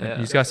stuff, and Yeah.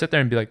 you just gotta sit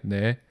there and be like,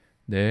 네,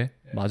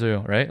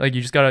 맞아요, right? Like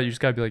you just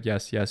gotta be like,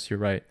 yes, you're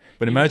right.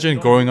 But imagine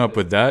growing up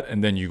with that,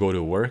 and then you go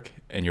to work,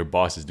 and your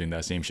boss is doing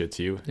that same shit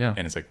to you. Yeah.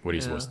 And it's like, what are you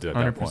Yeah. supposed to do at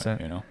that 100%.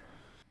 point? You know?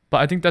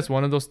 But I think that's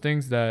one of those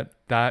things that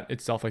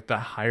itself, like that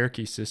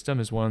hierarchy system,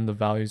 is one of the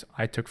values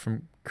I took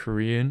from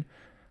Korean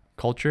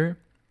culture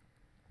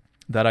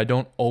that I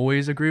don't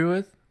always agree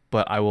with,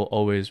 but I will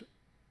always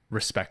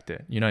respect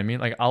it. You know what I mean?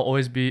 Like I'll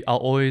always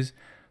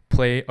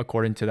play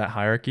according to that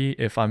hierarchy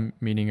if I'm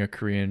meeting a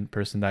Korean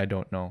person that I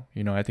don't know.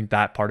 You know, I think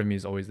that part of me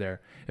is always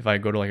there. If I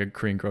go to like a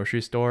Korean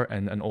grocery store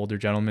and an older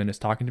gentleman is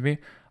talking to me,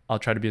 I'll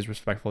try to be as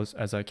respectful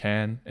as I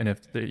can. And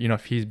if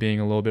if he's being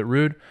a little bit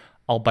rude,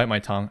 I'll bite my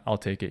tongue. I'll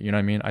take it. You know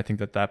what I mean? I think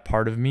that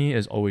part of me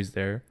is always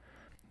there.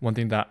 One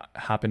thing that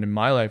happened in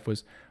my life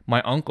was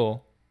my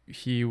uncle,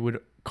 he would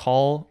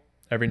call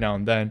every now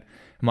and then.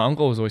 My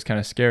uncle was always kind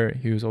of scary.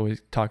 He was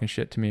always talking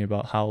shit to me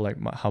about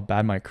how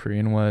bad my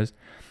Korean was.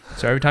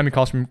 So every time he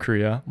calls from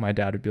Korea, my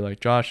dad would be like,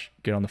 Josh,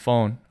 get on the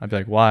phone. I'd be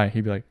like, why?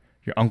 He'd be like,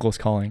 your uncle's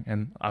calling.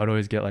 And I would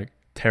always get like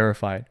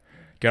terrified.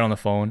 Get on the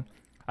phone.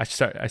 I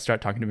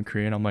start talking to him in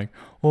Korean. I'm like,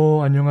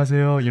 oh,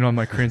 안녕하세요. You know,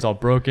 my Korean's all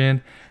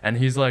broken. And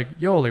he's like,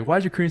 yo, like, why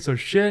is your Korean so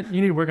shit?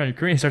 You need to work on your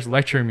Korean. He starts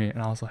lecturing me. And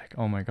I was like,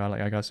 oh my God,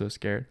 like I got so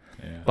scared.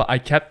 Yeah. But I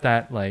kept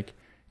that like,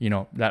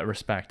 that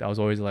respect. I was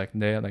always like,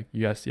 네, like,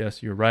 yes,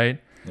 you're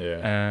right.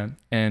 Yeah.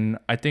 And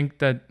I think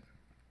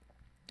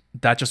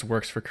that just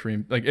works for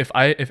Korean. Like if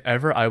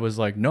ever I was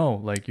like, no,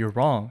 like you're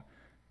wrong,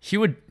 he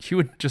would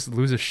just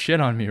lose his shit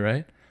on me,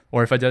 right?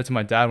 Or if I did it to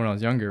my dad when I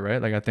was younger,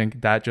 right? Like I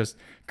think that just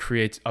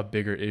creates a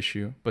bigger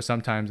issue. But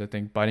sometimes I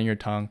think biting your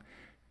tongue,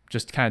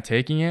 just kind of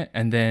taking it,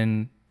 and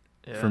then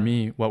for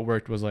me, what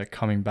worked was like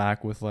coming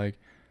back with like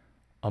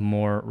a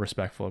more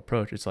respectful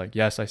approach. It's like,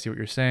 yes, I see what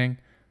you're saying,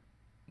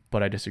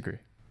 but I disagree.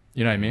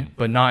 You know what I mean?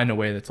 But not in a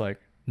way that's like,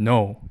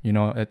 no,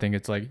 I think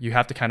it's like you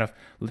have to kind of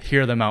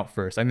hear them out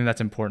first. I think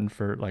that's important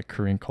for like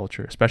Korean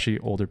culture, especially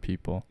older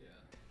people.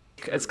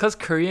 It's because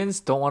Koreans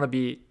don't want to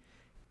be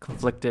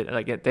conflicted.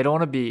 Like they don't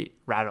want to be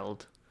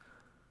rattled.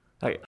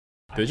 Like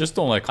They just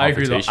don't like I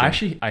agree confrontation. though.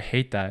 Actually, I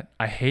hate that.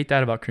 I hate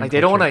that about Korean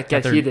they don't culture, want to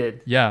get that they're-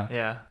 heated. Yeah.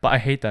 Yeah. But I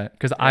hate that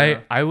because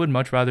Yeah. I would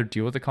much rather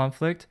deal with the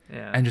conflict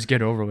Yeah. and just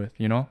get over with,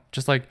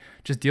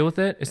 just deal with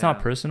it. It's not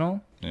Yeah.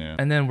 personal. Yeah.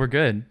 And then we're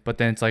good. But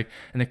then it's like,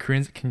 and the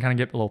Koreans can kind of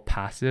get a little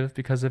passive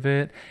because of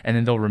it. And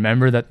then they'll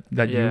remember that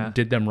Yeah. you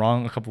did them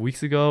wrong a couple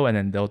weeks ago, and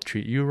then they'll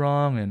treat you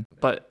wrong. And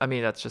But I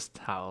mean, that's just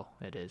how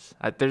it is.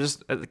 They're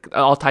just it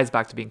all ties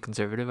back to being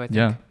conservative. I think.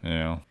 yeah,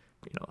 Yeah.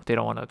 They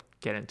don't want to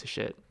get into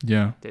shit.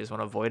 yeah, They just want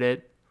to avoid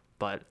it.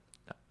 But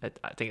I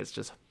think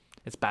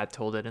it's bad to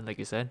hold it in, like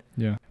you said.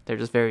 yeah. They're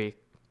just very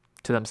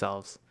to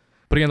themselves.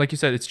 But again, like you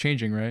said, it's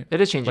changing, right? It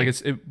is changing. Like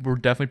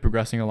we're definitely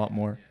progressing a lot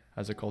more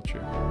as a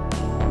culture.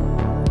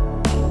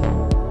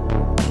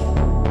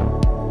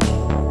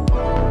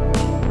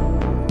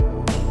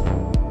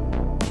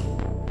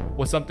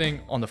 What's something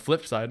on the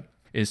flip side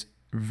is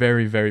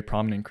very, very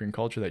prominent in Korean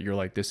culture that you're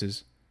like, this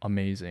is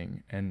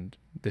amazing and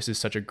this is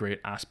such a great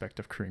aspect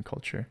of Korean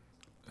culture?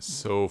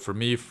 So for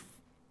me,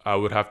 I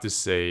would have to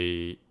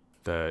say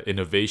the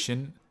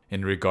innovation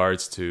in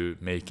regards to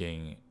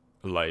making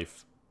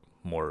life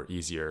more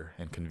easier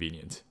and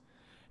convenient.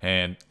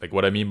 And like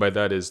what I mean by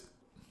that is,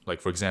 like,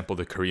 for example,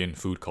 the Korean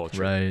food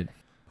culture.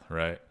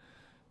 Right.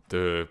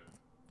 The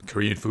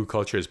Korean food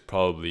culture is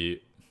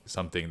probably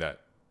something that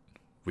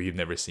we've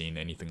never seen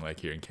anything like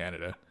here in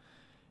Canada.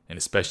 And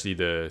especially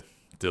the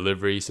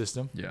delivery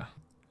system. Yeah.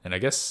 And I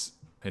guess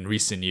in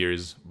recent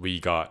years, we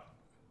got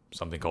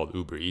something called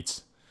Uber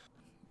Eats.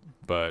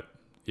 But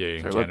yeah,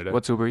 in Sorry, Canada,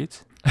 what's Uber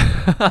Eats?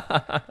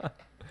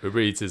 Uber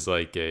Eats is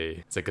like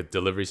it's like a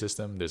delivery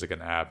system. There's like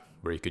an app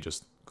where you could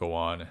just go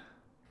on.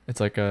 It's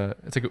like a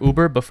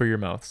Uber but for your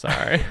mouth.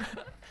 Sorry.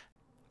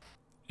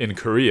 In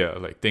Korea,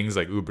 like things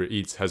like Uber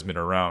Eats has been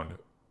around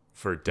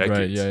for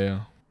decades. Right. Yeah.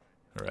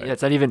 Right. Yeah,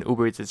 it's not even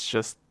Uber Eats. It's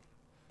just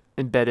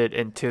embedded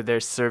into their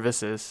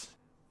services.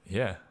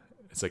 Yeah.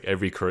 It's like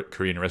every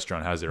Korean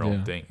restaurant has their own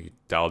Yeah. thing. You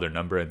dial their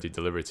number and they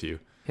deliver it to you.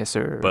 Yes,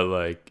 sir.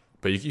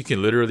 But you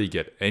can literally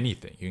get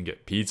anything. You can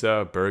get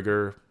pizza,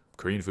 burger,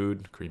 Korean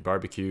food, Korean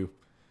barbecue,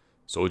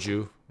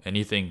 soju,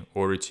 anything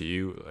ordered to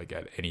you like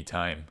at any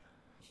time.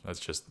 That's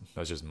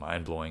just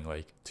mind blowing.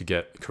 Like to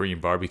get Korean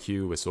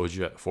barbecue with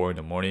soju at 4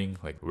 a.m,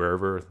 like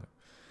wherever.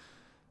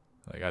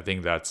 Like I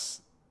think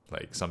that's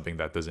like something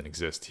that doesn't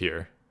exist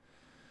here.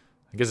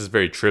 I guess it's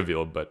very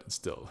trivial, but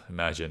still,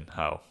 imagine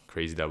how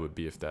crazy that would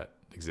be if that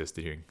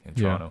existed here in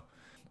Yeah. Toronto.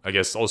 I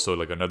guess also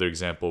like another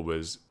example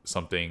was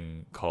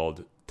something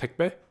called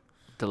택배,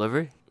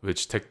 Delivery?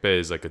 which 택배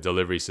is like a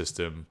delivery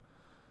system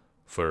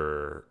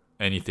for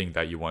anything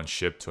that you want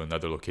shipped to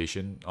another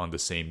location on the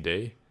same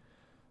day.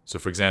 So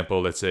for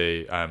example, let's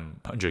say I'm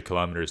 100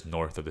 kilometers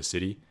north of the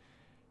city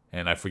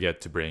and I forget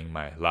to bring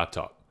my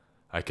laptop.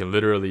 I can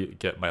literally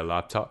get my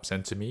laptop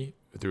sent to me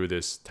through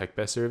this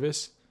택배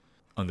service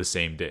on the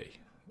same day.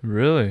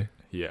 Really?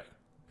 Yeah.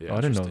 Yeah. Oh,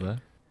 I didn't know interesting.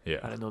 that. I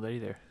Yeah. didn't know that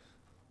either.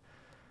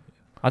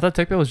 I thought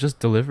TechPay was just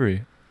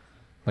delivery,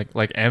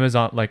 like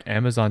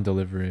Amazon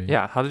delivery.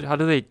 Yeah, how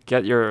do they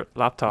get your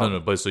laptop? No,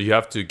 but so you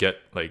have to get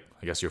like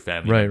I guess your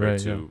family Right, member right,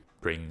 to yeah.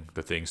 bring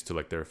the things to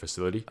like their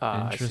facility.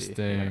 Ah, I see.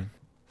 Interesting. Yeah,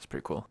 it's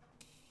pretty cool.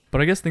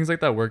 But I guess things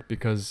like that work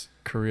because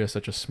Korea is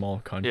such a small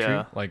country,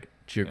 Yeah. like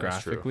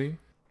geographically.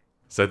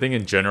 So I think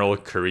in general,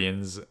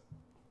 Koreans,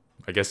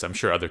 I guess I'm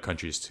sure other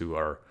countries too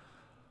are,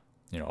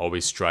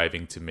 always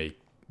striving to make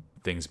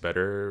things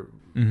better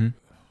Mm-hmm.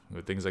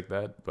 with things like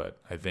that. But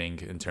I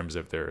think in terms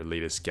of their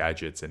latest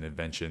gadgets and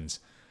inventions,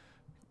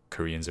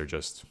 Koreans are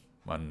just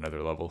on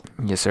another level.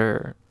 Yes,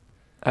 sir.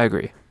 I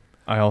agree.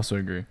 I also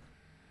agree.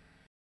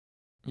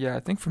 Yeah, I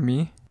think for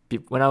me,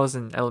 when I was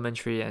in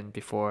elementary and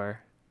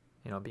before,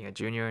 being a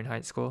junior in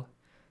high school,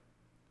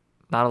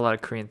 not a lot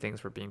of Korean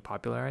things were being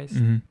popularized.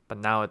 Mm-hmm. But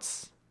now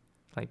it's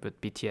like with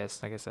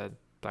BTS, like I said,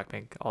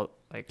 Blackpink, all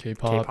like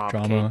K-pop,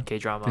 drama,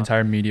 K-drama. The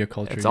entire media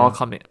culture. It's yeah. all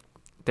coming.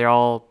 They're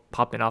all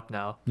popping up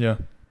now. Yeah.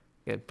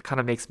 It kind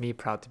of makes me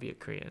proud to be a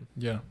Korean.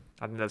 Yeah.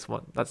 I think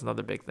that's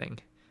another big thing.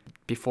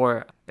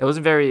 Before, it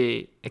wasn't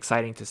very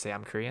exciting to say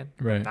I'm Korean.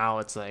 Right. Now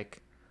it's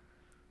like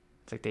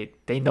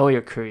they know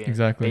you're Korean.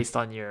 Exactly. Based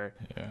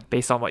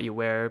on what you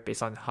wear,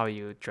 based on how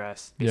you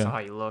dress, based Yeah. on how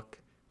you look,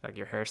 like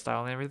your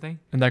hairstyle and everything.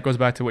 And that goes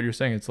back to what you're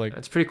saying. It's like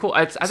It's pretty cool.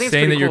 I think it's saying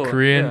pretty that you're cool.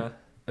 Korean, Yeah.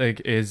 like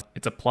it's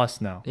a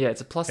plus now. Yeah, it's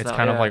a plus It's now.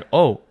 kind of yeah. like,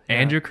 oh,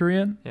 and Yeah. you're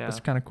Korean? Yeah. That's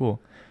kind of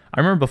cool. I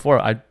remember before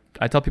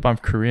I tell people I'm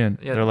Korean.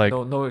 Yeah, they're like,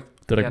 no,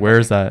 they're yeah, where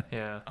is nothing. that?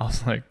 Yeah. I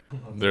was like,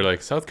 They're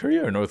like South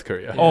Korea or North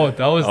Korea? oh,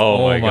 that was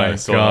Oh my god!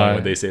 So long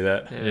when they say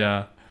that.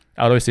 Yeah.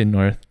 I would always say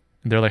North.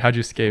 And they're like, how'd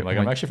you escape?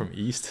 I'm actually from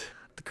East.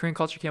 The Korean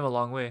culture came a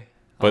long way.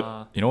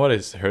 But you know what I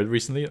heard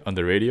recently on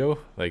the radio?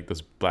 Like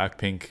those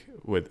Blackpink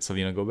with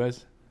Selena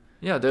Gomez.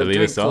 yeah, they're the doing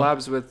latest song?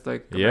 collabs with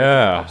like American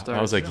Yeah, pop stars.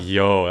 I was like,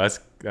 yo, that's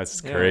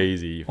Yeah.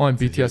 crazy. Oh, and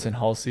BTS and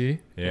Halsey.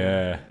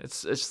 Yeah.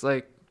 It's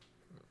like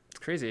it's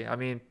crazy. I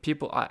mean,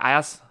 I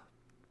ask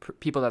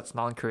people that's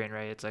non-Korean,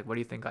 right? It's like, what do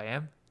you think I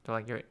am? They're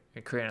like, you're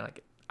Korean.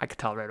 Like, I could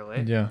tell right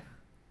away. Yeah.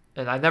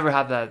 And I never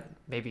had that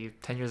maybe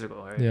 10 years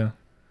ago, right? Yeah.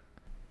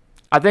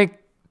 I think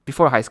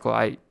before high school,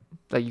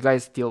 you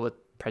guys deal with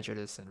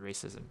prejudice and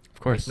racism. Of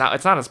course. Now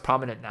it's not as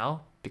prominent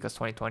now because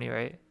 2020,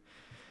 right?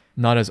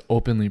 Not as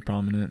openly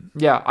prominent.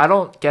 Yeah, I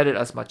don't get it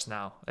as much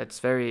now. It's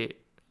very,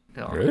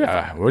 Really?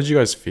 What did you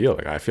guys feel?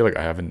 Like I feel like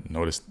I haven't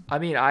noticed. I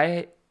mean,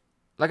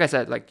 like I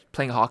said, like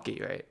playing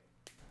hockey, right?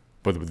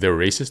 But they're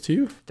racist to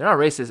you? They're not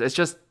racist. It's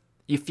just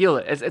you feel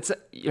it.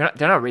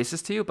 They're not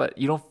racist to you, but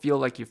you don't feel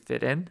like you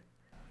fit in.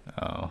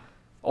 Oh.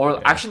 Or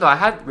Yeah. actually, no, I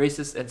had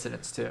racist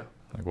incidents too.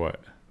 Like what?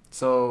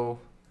 So,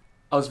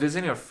 I was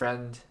visiting a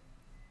friend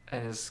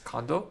in his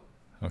condo,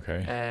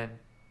 Okay. and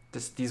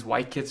these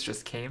white kids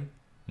just came,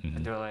 and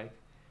Mm-hmm.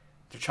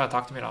 they're trying to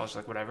talk to me, and I was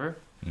like, whatever.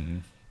 Mm-hmm.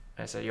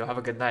 And I said, "You'll have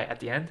a good night." At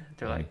the end,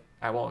 they're Mhm. like,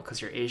 "I won't, cause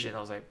you're Asian." I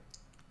was like,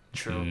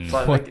 "True." Mm.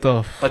 But What like,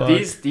 the but fuck?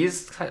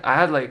 these I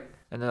had like,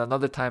 and then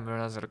another time when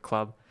I was at a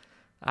club,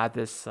 I had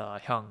this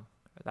hyung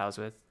that I was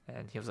with,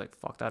 and he was like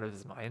fucked out of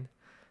his mind,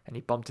 and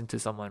he bumped into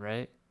someone,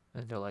 right?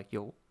 And they're like,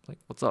 "Yo, like,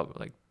 what's up?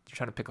 Like, you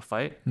trying to pick a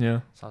fight?" Yeah.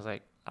 So I was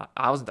like,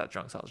 I wasn't that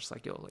drunk, so I was just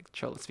like, "Yo, like,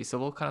 chill, let's be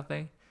civil," kind of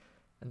thing.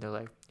 And they're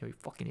like, "Yo, you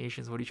fucking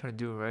Asians, what are you trying to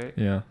do, right?"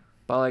 Yeah.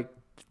 But like,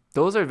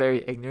 those are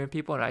very ignorant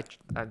people,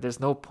 and there's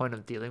no point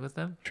of dealing with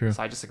them. True.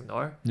 So I just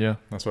ignore. Yeah.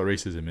 That's what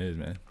racism is,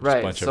 man. Just Right.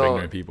 a bunch so of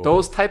ignorant people.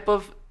 those type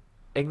of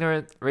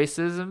ignorant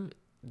racism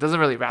doesn't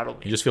really rattle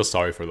me. You just feel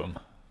sorry for them.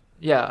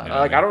 Yeah, You know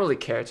what like I mean? I don't really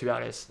care, to be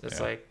honest. It's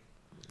Yeah. like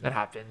it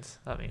happens.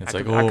 I mean, It's I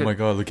like, could- I oh could- my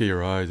god, look at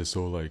your eyes. It's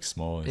so like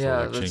small. And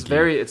Yeah, so, like, it's chinky.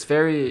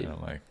 very. And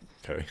I'm like,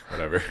 Okay,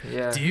 whatever.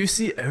 Yeah. Do you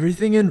see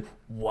everything in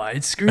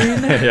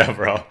widescreen? Yeah,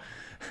 bro.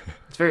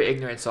 It's very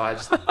ignorant, so I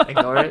just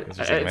ignore it. It's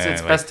just like, man,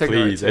 it's like, best to ignore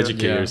it please too.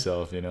 educate Yeah.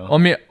 yourself, you know? I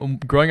mean,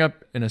 growing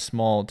up in a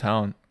small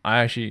town, I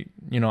actually,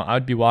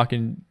 I'd be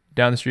walking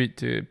down the street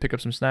to pick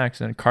up some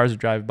snacks, and cars would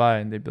drive by,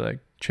 and they'd be like,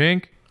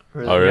 "Chink."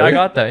 Really? Oh, Yeah, really? I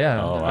got that.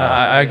 Yeah, Oh,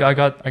 wow. I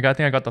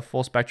think I got the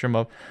full spectrum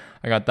of,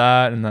 I got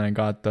that, and then I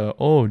got the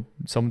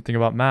something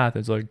about math.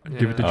 It's like,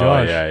 give it to Yeah. Oh,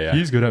 Josh. yeah, yeah.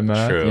 He's good at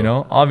math.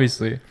 True.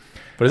 Obviously.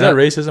 But is that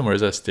racism or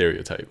is that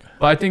stereotype?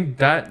 But I think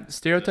that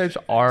stereotypes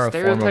are a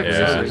form of Stereotypes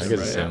Yeah, are racism. I guess racist,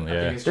 it's right? similar,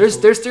 yeah.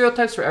 There's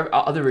stereotypes for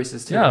other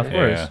races too. Yeah, of right?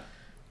 course. Yeah,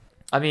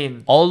 I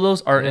mean, All of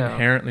those are Yeah.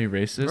 inherently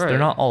racist. Right. They're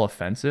not all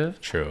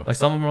offensive. true. Like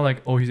some of them are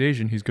like, oh, he's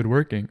Asian, he's good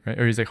working, right?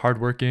 Or he's like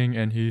hardworking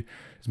and he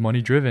is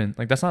money driven.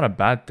 Like that's not a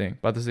bad thing,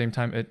 but at the same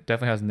time, it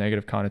definitely has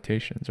negative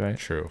connotations, right?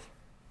 True.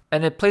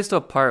 and it plays to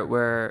a part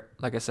where,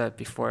 like I said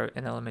before,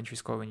 in elementary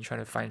school, when you try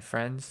to find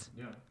friends,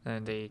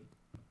 and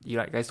you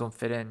guys don't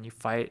fit in, you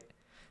fight,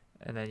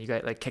 and then you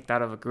get like kicked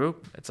out of a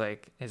group. It's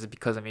like, is it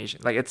because I'm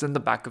Asian? Like it's in the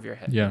back of your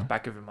head, Yeah.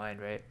 back of your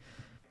mind, right?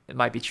 It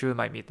might be true, it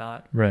might be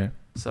not. Right.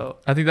 So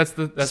I think that's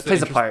this the plays a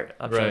interest- part.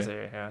 I'm trying Right. to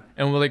say, yeah.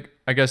 And well, like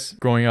I guess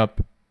growing up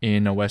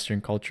in a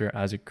Western culture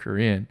as a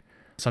Korean,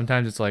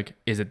 sometimes it's like,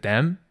 is it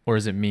them or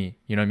is it me?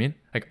 You know what I mean?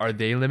 Like, are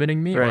they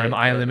limiting me or Right, am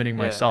I right. limiting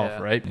Yeah, myself?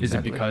 yeah. Right? Is it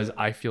Exactly. because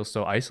I feel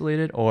so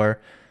isolated or,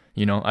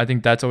 I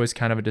think that's always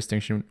kind of a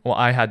distinction. Well,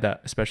 I had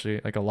that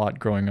especially like a lot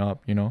growing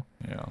up. Yeah.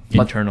 But-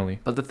 Internally.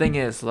 But the thing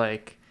is,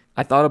 like,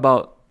 I thought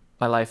about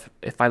my life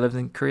if I lived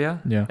in Korea.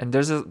 Yeah. And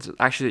there's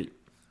actually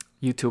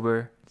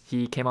YouTuber.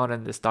 He came out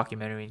in this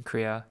documentary in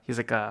Korea. He's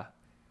like a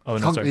Oh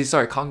no, sorry. he's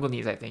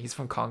Congolese, I think. He's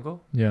from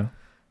Congo, Yeah.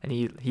 and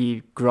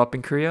he grew up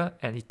in Korea,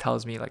 and he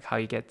tells me like how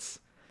he gets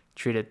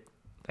treated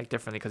like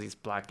differently because he's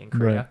black in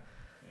Korea. Right.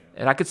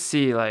 And I could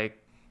see like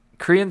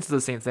Koreans do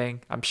the same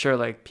thing. I'm sure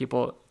like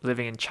people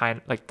living in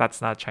China, like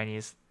that's not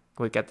Chinese,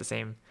 would get the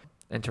same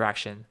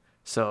interaction.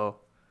 So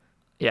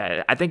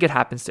yeah, I think it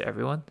happens to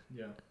everyone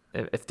Yeah.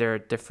 if they're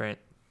different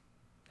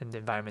in the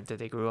environment that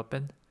they grew up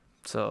in.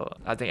 So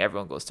I think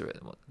everyone goes through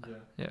it.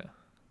 Yeah.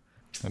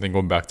 I think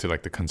going back to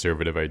like the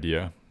conservative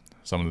idea,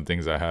 some of the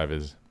things I have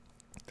is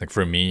like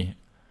for me,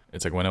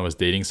 it's like when I was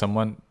dating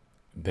someone,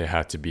 they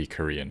had to be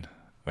Korean.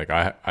 Like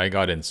I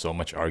got in so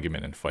much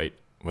argument and fight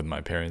with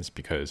my parents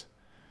because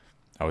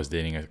I was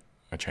dating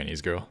a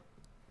Chinese girl.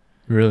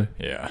 Really?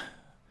 Yeah.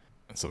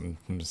 So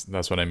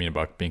that's what I mean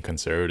about being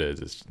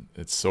conservative.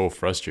 It's so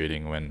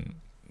frustrating when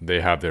they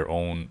have their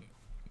own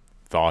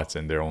thoughts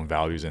and their own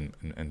values and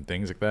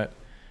things like that.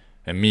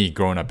 And me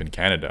growing up in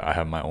Canada, I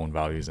have my own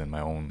values and my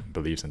own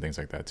beliefs and things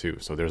like that too.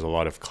 So there's a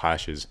lot of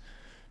clashes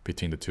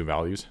between the two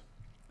values.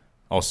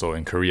 Also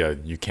in Korea,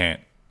 you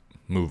can't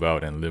move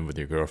out and live with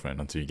your girlfriend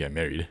until you get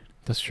married.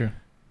 That's true.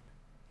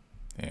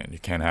 And you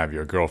can't have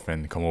your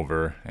girlfriend come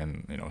over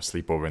and,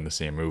 sleep over in the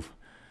same roof.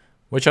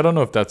 Which I don't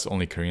know if that's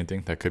only Korean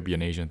thing. That could be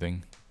an Asian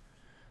thing.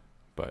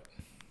 But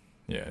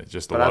yeah, it's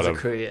just a But lot as a of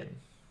Korean,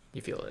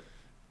 you feel it.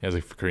 as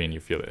a Korean you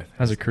feel it.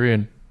 As a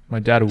Korean, my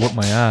dad would whoop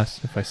my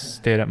ass if I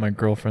stayed at my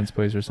girlfriend's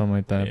place or something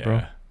like that,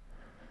 bro.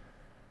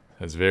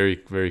 It's very,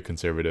 very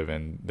conservative,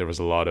 and there was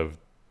a lot of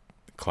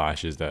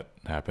clashes that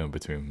happened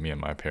between me and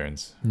my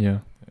parents Yeah.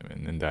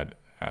 in that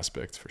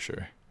aspect for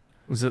sure.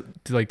 Was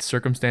it do, like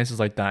circumstances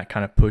like that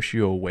kind of push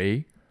you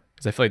away?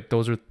 Because I feel like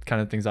those are kind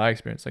of things I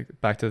experienced. Like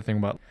back to the thing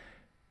about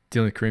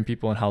dealing with Korean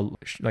people and how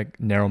like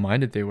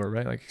narrow-minded they were,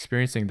 right? Like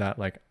experiencing that,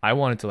 like I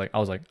wanted to, like I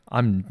was like,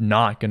 I'm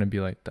not gonna be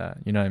like that.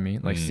 You know what I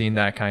mean? Like seeing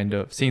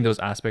those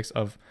aspects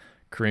of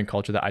Korean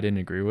culture that I didn't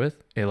agree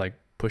with, it like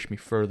pushed me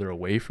further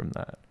away from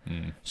that.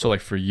 So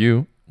like for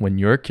you, when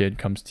your kid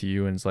comes to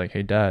you and is like,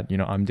 hey dad,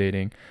 I'm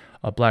dating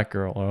a black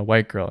girl or a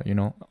white girl,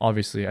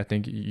 obviously I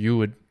think you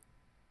would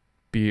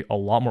be a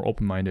lot more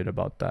open-minded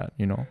about that,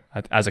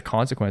 as a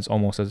consequence,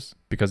 almost as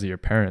because of your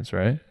parents,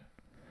 right?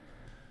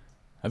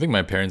 I think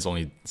my parents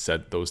only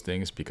said those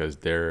things because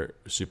they're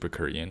super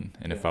Korean,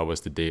 and if I was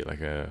to date like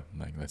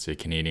let's say a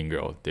Canadian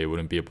girl, they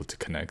wouldn't be able to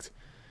connect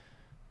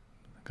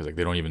because like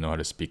they don't even know how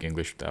to speak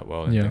English that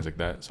well and things like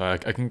that. So I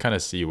can kind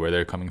of see where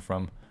they're coming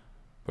from.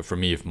 But for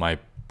me, if my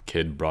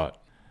kid brought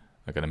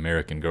like an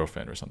American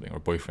girlfriend or something or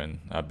boyfriend,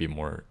 I'd be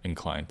more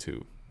inclined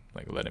to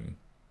like let him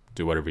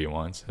do whatever he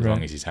wants as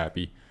long as he's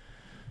happy.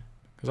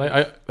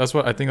 Because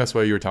that's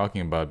why you were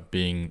talking about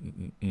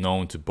being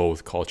known to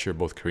both culture,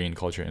 both Korean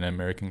culture and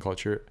American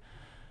culture.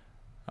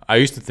 I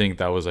used to think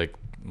that was like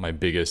my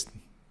biggest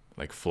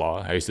like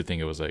flaw. I used to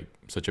think it was like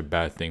such a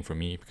bad thing for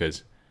me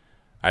because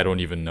I don't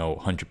even know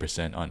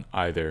 100% on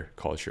either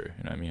culture.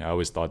 You know what I mean? I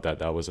always thought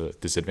that was a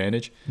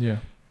disadvantage. Yeah.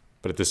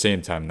 But at the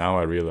same time, now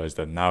I realize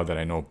that now that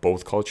I know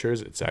both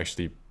cultures, it's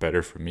actually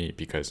better for me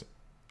because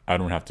I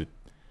don't have to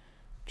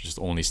just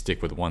only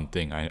stick with one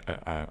thing.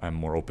 I'm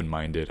more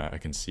open-minded. I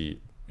can see,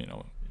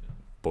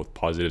 both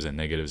positives and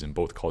negatives in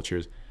both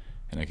cultures,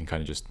 and I can kind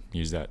of just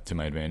use that to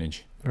my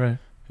advantage. Right.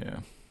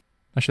 Yeah.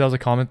 Actually, that was a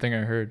common thing I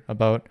heard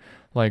about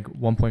like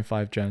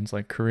 1.5 gens,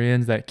 like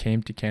Koreans that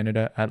came to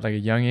Canada at like a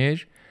young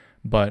age,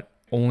 but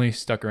only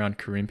stuck around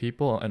Korean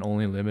people and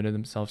only limited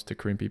themselves to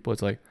Korean people.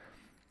 It's like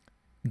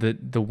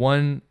the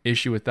one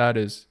issue with that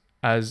is,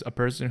 as a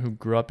person who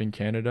grew up in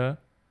Canada,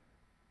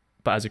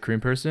 but as a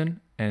Korean person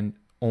and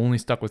only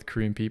stuck with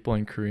Korean people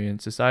and Korean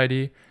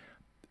society,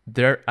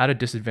 they're at a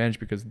disadvantage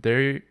because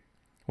they're,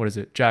 what is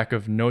it, jack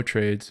of no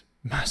trades,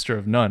 master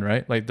of none,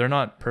 right? Like they're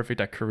not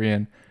perfect at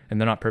Korean and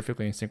they're not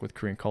perfectly in sync with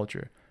Korean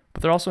culture,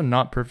 but they're also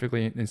not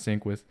perfectly in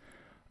sync with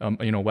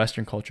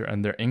Western culture,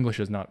 and their English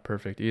is not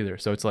perfect either.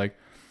 So it's like,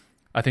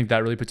 I think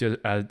that really puts you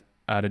at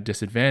a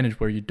disadvantage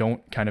where you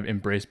don't kind of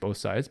embrace both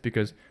sides,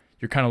 because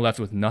you're kind of left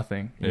with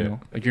nothing, you know,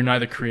 like you're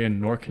neither Korean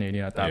nor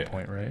Canadian at that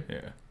point, right?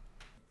 Yeah.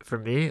 For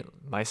me,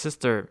 my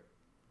sister's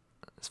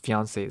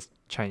fiance is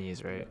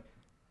Chinese, right?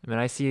 When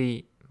I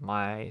see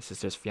my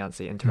sister's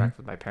fiance interact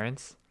with my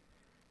parents,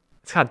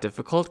 it's kind of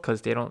difficult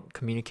because they don't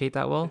communicate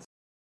that well.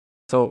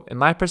 So in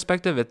my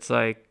perspective, it's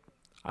like,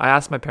 I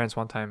asked my parents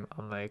one time,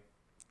 I'm like,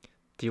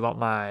 do you want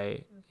my,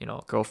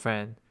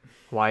 girlfriend,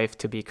 wife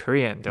to be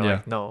Korean? They're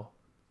like, no,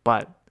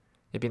 but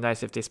it'd be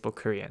nice if they spoke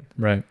Korean.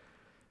 Right.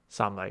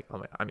 So I'm like,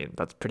 I mean,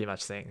 that's pretty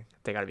much saying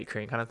they gotta be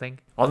Korean kind of thing.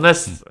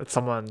 Unless it's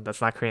someone that's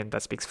not Korean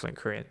that speaks fluent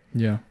Korean.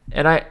 Yeah.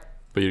 And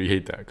But you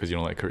hate that because you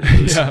don't like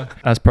Korean. Yeah.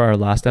 As per our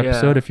last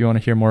episode, Yeah. if you want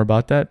to hear more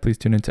about that, please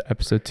tune into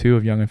episode 2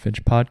 of Young and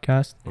Finch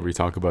podcast. Where we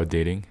talk about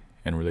dating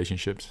and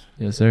relationships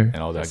Yes, sir. and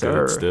all that Yes,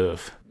 good sir.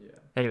 stuff.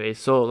 Anyway,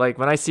 so like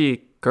when I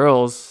see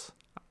girls,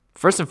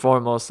 first and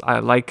foremost, I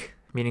like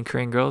meeting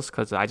Korean girls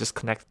because I just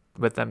connect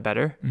with them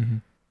better. Mm-hmm.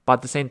 But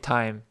at the same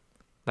time,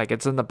 like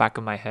it's in the back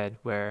of my head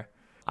where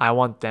I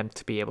want them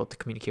to be able to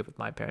communicate with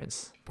my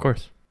parents, Of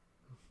course.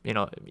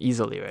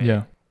 easily, right?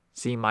 Yeah.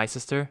 Seeing my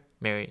sister,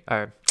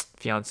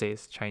 fiance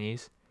is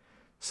Chinese,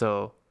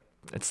 so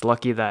it's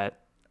lucky that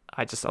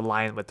I just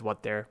align with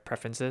what their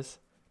preference is.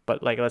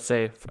 But like, let's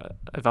say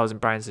if I was in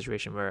Brian's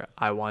situation where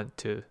I want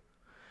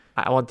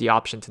the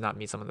option to not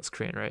meet someone that's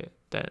Korean, right?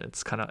 Then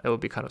it would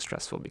be kind of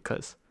stressful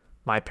because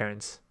my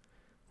parents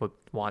would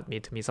want me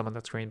to meet someone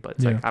that's Korean, but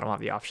it's like I don't have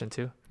the option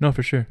to. No,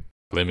 for sure.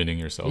 Limiting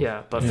yourself.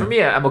 Yeah, but Yeah. for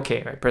me, I'm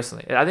okay, right?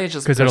 Personally, I think it's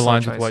just Because it personal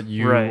aligns choice. with what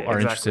you Right, are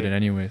interested exactly. in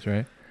anyways,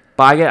 right?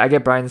 But I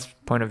get Brian's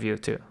point of view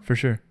too. For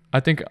sure. I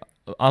think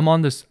I'm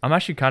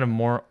actually kind of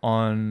more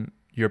on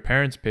your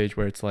parents' page,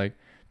 where it's like,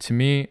 to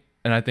me,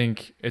 and I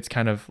think it's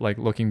kind of like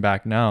looking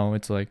back now,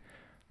 it's like,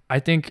 I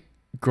think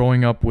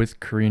growing up with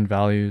Korean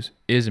values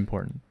is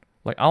important.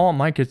 Like, I want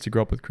my kids to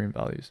grow up with Korean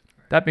values.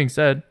 That being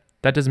said,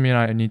 that doesn't mean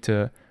I need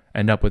to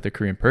end up with a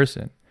Korean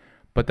person,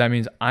 but that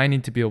means I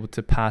need to be able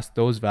to pass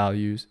those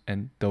values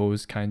and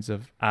those kinds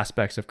of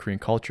aspects of Korean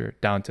culture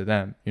down to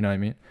them. You know what I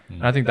mean?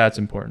 And I think that's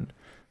important.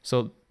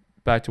 So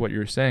back to what you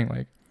were saying,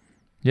 like,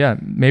 yeah,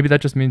 maybe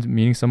that just means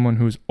meeting someone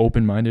who's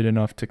open-minded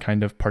enough to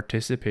kind of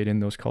participate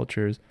in those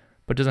cultures,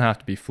 but doesn't have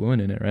to be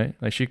fluent in it, right?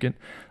 Like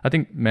I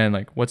think, man,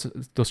 like what's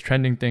those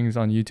trending things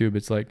on YouTube?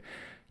 It's like,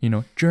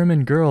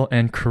 German girl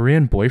and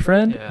Korean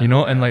boyfriend,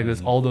 and like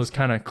there's all those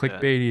kind of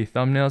clickbaity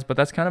thumbnails, but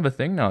that's kind of a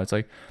thing now. It's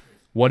like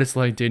what it's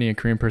like dating a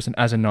Korean person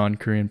as a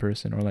non-Korean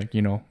person, or like,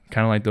 kind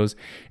of like those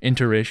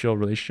interracial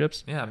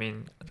relationships. Yeah, I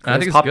mean, I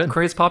think it's good.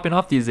 Korea's popping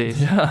off these days.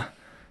 Yeah.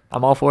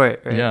 I'm all for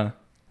it. Right? Yeah.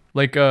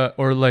 Like,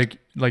 or like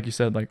you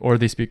said, like, or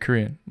they speak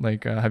Korean.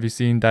 Like, have you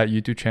seen that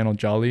YouTube channel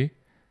Jolly?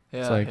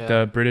 It's like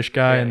the British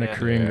guy and the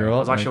Korean girl. I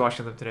was actually like,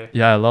 watching them today.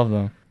 yeah, I love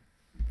them.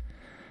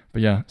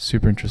 But yeah,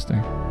 super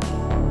interesting.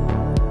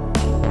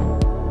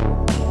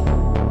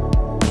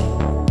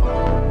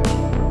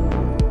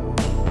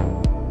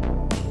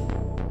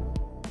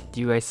 Do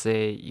you guys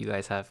say you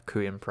guys have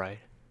Korean pride?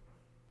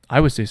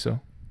 I would say so.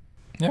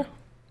 Yeah.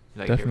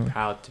 Like Definitely. you're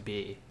proud to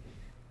be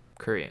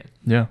Korean.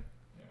 Yeah.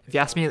 If you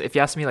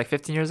asked me like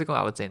 15 years ago,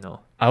 I would say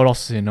no. I would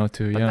also say no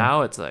too. But Yeah.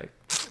 now it's like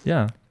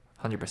Yeah.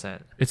 100%.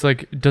 It's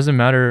like, it doesn't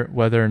matter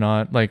whether or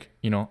not, like,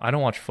 I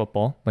don't watch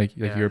football, like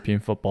Yeah. European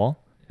football,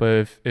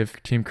 but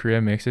if Team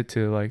Korea makes it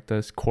to like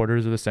the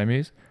quarters or the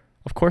semis,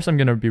 of course I'm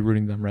going to be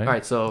rooting them, right? All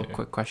right, so Yeah.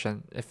 quick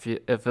question. If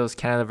it was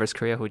Canada versus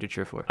Korea, who would you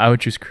cheer for? I would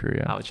choose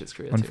Korea, I would choose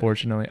Korea too.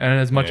 unfortunately. And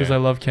as much as Yeah. I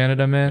love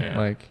Canada, man, Yeah.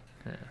 like,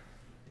 Yeah.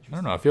 I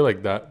don't know. I feel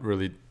like that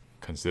really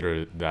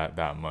consider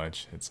that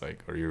much. It's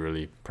like, are you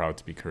really proud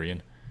to be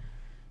Korean?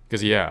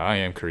 Because yeah, I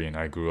am Korean.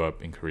 I grew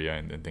up in Korea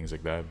and things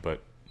like that.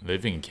 But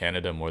living in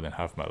Canada more than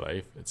half my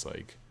life, it's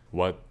like,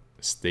 what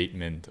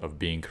statement of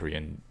being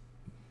Korean,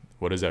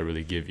 what does that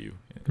really give you?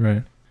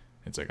 right.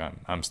 It's like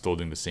I'm still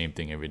doing the same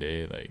thing every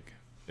day. Like,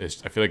 I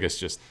feel like it's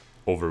just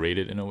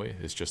overrated in a way.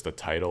 It's just a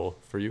title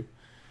for you.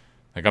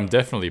 Like, I'm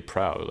definitely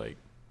proud, like,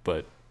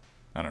 but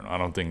I don't know. I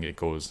don't think it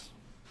goes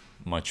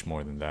much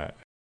more than that.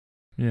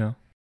 Yeah.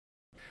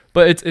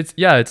 But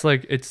it's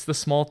like, it's the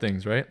small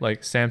things, right?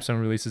 Like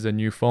Samsung releases a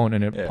new phone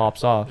and it Yeah.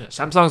 pops off. Yeah,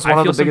 Samsung's I one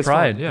of feel the some biggest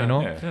pride, phones. Yeah. you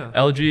know? Yeah.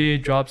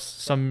 LG drops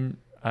some,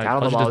 I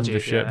don't know LG about doesn't do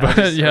LG, shit, yeah, but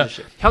LG yeah.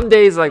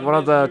 Hyundai is like one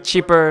of the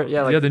cheaper.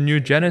 Yeah, like Yeah, the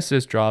new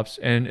Genesis drops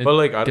and it But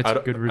like, gets I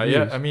good yeah,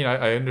 reviews. I mean,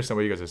 I understand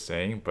what you guys are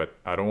saying, but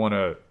I don't want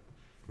to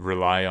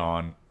rely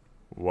on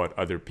what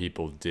other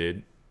people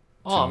did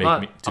oh, to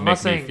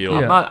make me feel Yeah.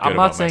 good I'm not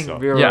about saying myself.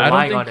 we're Yeah, I don't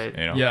relying think- on it.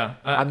 You know? Yeah.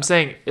 I'm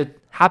saying it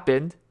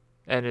happened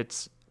and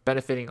it's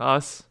benefiting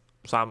us,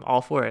 so I'm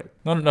all for it.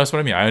 No, that's what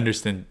I mean. I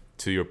understand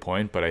to your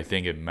point, but I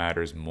think it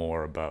matters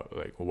more about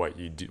like what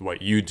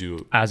you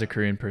do As a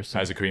Korean person.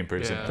 as a Korean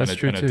person Yeah. on That's a,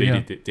 true on a too, yeah.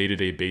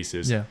 day-to-day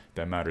basis. Yeah.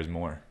 That matters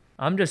more.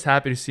 I'm just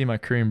happy to see my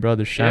Korean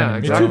brothers shining. Me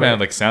exactly. too, man.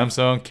 Like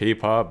Samsung,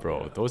 K-pop,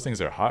 bro. Those things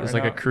are hot. There's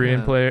right like a now. Korean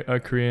Yeah.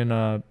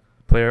 player,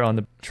 player on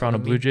the Toronto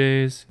Heung-min. Blue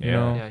Jays, you Yeah.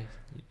 know,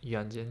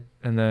 Yeah, Yeonjin.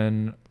 and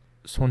then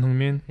Son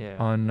Heung-min Yeah.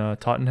 on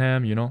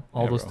Tottenham, you know,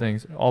 all Yeah, those bro.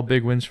 things, all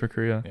big wins for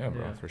Korea. Yeah,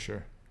 bro, Yeah. for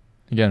sure.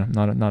 Again,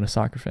 I'm not a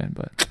soccer fan,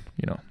 but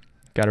you know,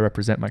 got to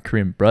represent my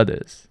Korean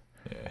brothers.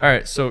 Yeah. All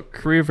right, so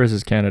Korea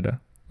versus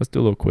Canada. Let's do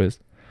a little quiz.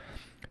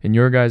 In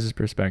your guys'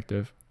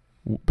 perspective,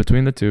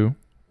 between the two,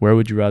 where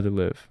would you rather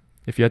live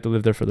if you had to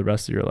live there for the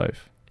rest of your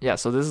life? Yeah,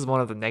 so this is one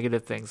of the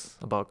negative things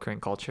about Korean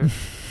culture.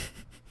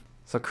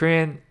 So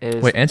Korean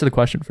is Wait, answer the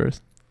question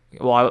first.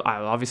 well, I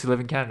obviously live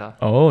in Canada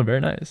Oh, very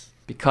nice.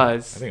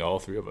 because I think all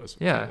three of us.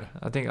 yeah,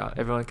 I think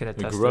everyone can We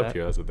attest grew to up that.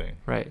 here. That's the thing.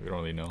 Right. We don't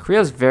really know.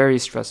 Korea's very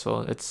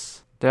stressful.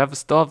 They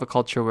still have a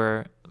culture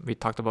where we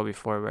talked about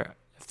before, where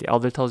if the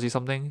elder tells you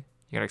something,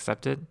 you gotta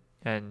accept it,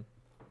 and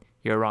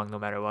you're wrong no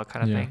matter what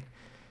kind of Yeah. thing.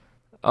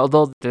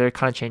 Although they're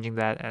kind of changing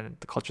that, and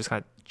the culture's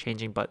kind of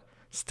changing, but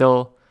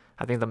still,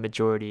 I think the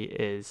majority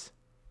is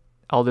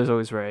elder's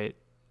always right,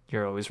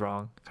 you're always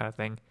wrong, kind of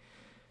thing.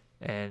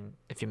 And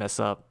if you mess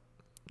up,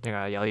 they're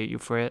gonna yell at you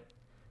for it.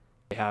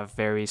 They have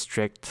very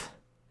strict,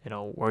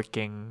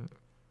 working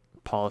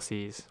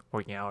policies,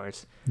 working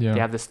hours. Yeah. They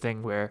have this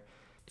thing where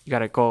you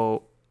gotta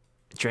go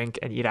drink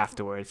and eat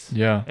afterwards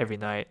Yeah. every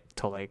night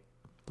till like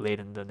late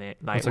in the night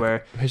It's like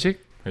where Hishik?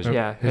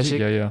 yeah, Hishik.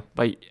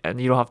 Yeah. and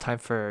you don't have time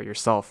for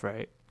yourself,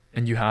 right?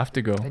 And you have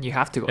to go. And you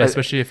have to go.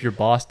 Especially if your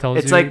boss tells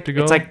it's you like to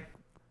go. it's like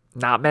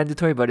not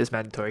mandatory, but it's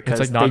mandatory. It's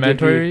like they not give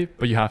mandatory,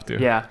 but you have to. You,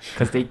 yeah,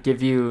 because they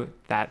give you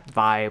that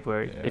vibe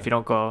where Yeah. if you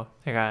don't go,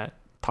 they're gonna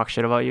talk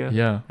shit about you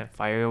Yeah. and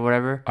fire you or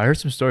whatever. I heard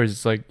some stories.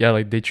 It's like, yeah,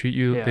 like they treat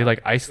you, they Yeah.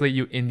 like isolate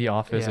you in the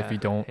office if Yeah, you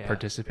don't yeah.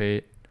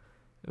 participate.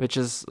 Which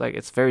is like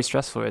it's very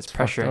stressful. It's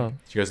fucked pressuring. up.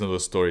 You guys know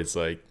those stories?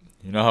 Like,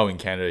 you know how in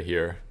Canada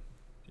here,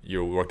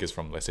 your work is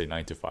from, let's say,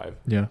 9 to 5.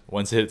 Yeah.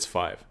 Once it hits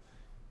 5,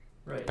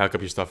 Right. pack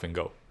up your stuff and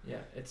go. Yeah.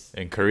 It's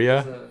In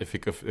Korea, It's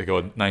if they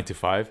go 9 to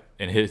 5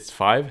 and hits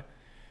 5,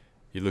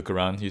 you look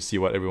around, you see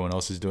what everyone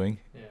else is doing,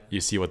 you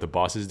see what the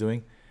boss is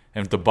doing.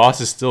 And if the boss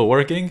is still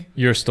working,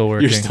 You're still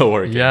working. you're still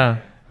working. Yeah.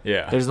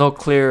 Yeah. there's no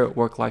clear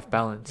work-life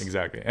balance.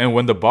 Exactly. And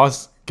when the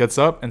boss gets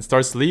up and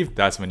starts to leave,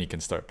 that's when you can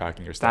start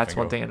packing your stuff. That's and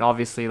one go. thing, and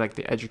obviously like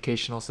the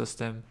educational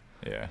system.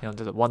 Yeah.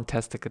 There's one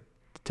test that could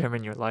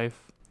determine your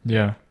life.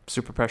 Yeah.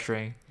 Super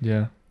pressuring.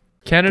 Yeah.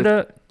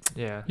 Canada,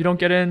 Yeah. you don't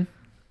get in.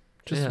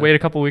 Just Yeah. wait a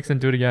couple weeks and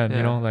do it again. You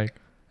Yeah. know, like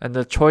And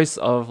the choice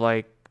of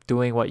like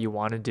doing what you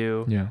want to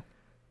do, yeah.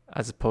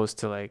 as opposed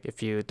to like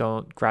if you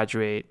don't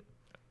graduate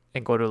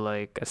and go to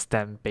like a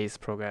STEM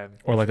based program,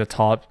 Or like the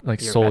top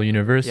like You're Seoul back-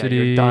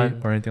 University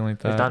done. or anything like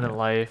that. you're done in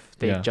life.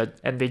 They Yeah.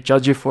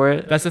 judge you for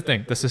it. That's the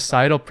thing. The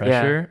societal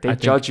pressure. they I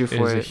think, judge you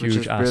for is a it, which huge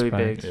is really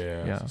aspect. big.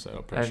 Yeah. Yeah.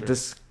 Societal pressure. And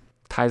this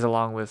ties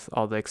along with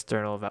all the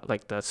external,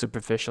 like the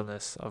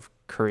superficialness of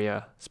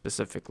Korea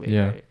specifically.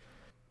 Yeah. Right?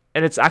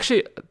 And it's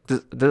actually,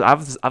 I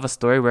have a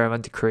story where I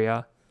went to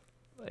Korea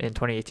in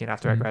 2018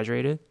 after I Mhm.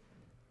 graduated,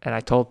 and I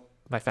told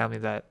my family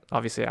that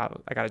obviously I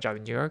got a job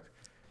in New York,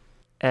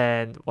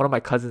 and one of my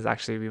cousins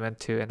actually we went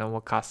to an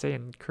omakase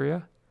in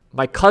Korea.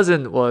 My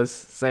cousin was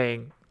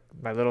saying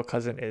my little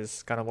cousin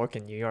is gonna work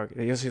in New York.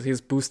 He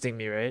was boosting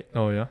me, right?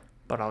 Oh yeah.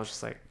 But I was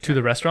just like To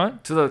the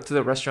restaurant? to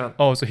the restaurant.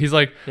 Oh, so he's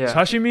like Yeah.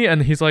 sashimi,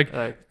 and he's like,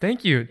 Like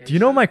 "Thank you. Do you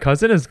know my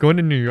cousin is going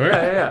to New York?"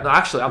 yeah. No,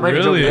 actually, I'm not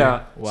even Really? joking.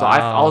 Yeah. So I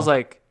Wow. was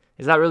like,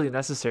 is that really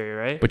necessary,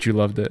 right? But you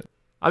loved it.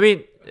 I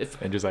mean,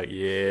 if and just like,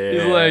 yeah.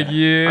 He's like,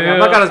 yeah. I mean, I'm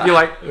not gonna be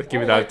like,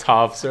 Give me that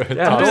top, sir.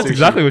 Yeah, top That's sushi.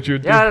 exactly what you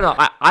would do. yeah, no,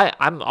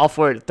 I'm all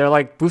for it. They're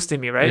like boosting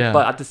me, right? Yeah.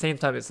 But at the same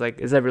time, it's like,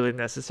 is that really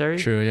necessary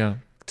True. Yeah.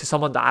 to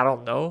someone that I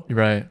don't know? You're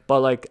right.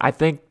 But like, I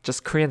think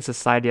just Korean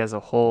society as a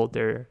whole,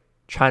 they're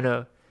trying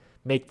to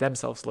make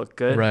themselves look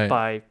good Right.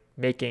 by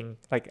making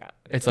like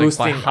It's like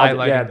by boosting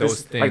highlighting this,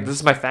 those things. Like this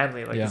is my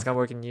family. Like Yeah. this guy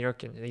working in New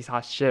York and he's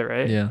hot shit,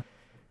 right? Yeah.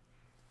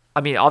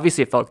 I mean,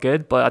 obviously it felt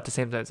good, but at the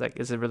same time, it's like,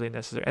 is it really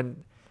necessary?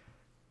 And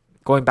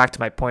going back to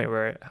my point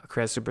where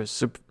Korea's super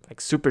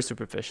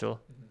superficial,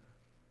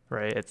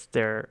 right?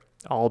 They're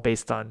all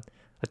based on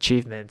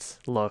achievements,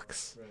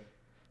 looks.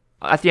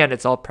 At the end,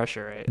 it's all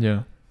pressure, right?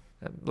 Yeah.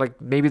 Like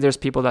maybe there's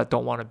people that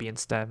don't want to be in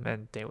STEM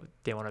and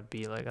they want to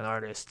be like an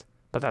artist,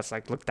 but that's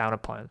like looked down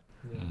upon.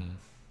 Mhm.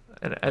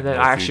 And then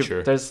No I actually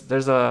future.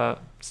 there's a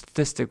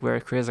statistic where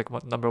Korea's like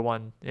number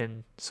one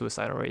in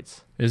suicidal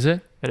rates. Is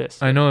it? It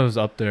is. I know it was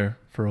up there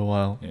for a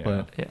while, Yeah.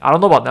 but Yeah, I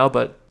don't know about now,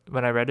 but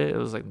when I read it, it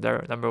was like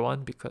they're number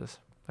one because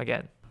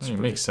again, It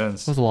makes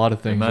sense. it was a lot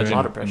of things. Imagine, A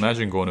lot right? of pressure.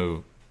 imagine going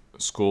to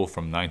school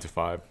from 9 to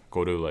 5,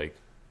 go to like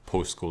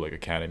post school, like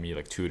academy,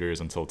 like tutors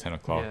until 10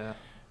 o'clock yeah,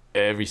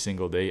 every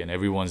single day, and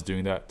everyone's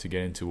doing that to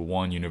get into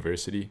one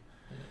university.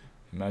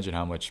 Imagine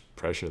how much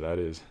pressure that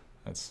is.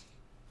 That's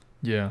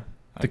Yeah.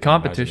 I The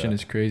can't imagine competition that.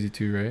 is crazy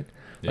too, right?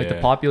 Like the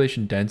Yeah.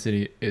 population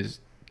density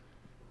is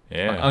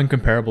Yeah.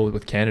 uncomparable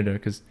with Canada,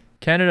 because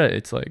Canada,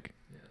 it's like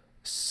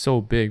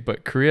so big,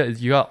 but Korea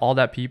is, you got all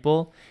that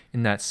people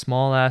in that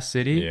small ass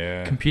city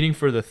Yeah. competing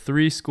for the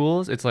 3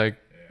 schools. It's like,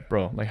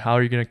 bro, like how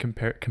are you gonna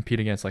compete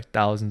against like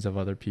thousands of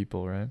other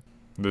people, right?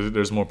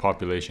 There's more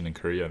population in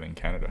Korea than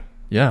Canada.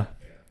 Yeah,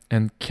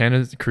 and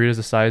Korea's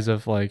the size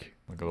of like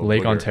Like a little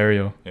Lake booger.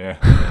 Ontario. Yeah.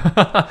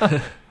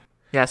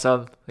 Yeah.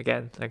 So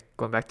again, like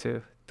going back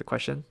to the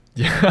question,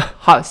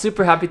 Yeah,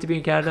 super happy to be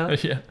in Canada.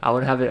 yeah, I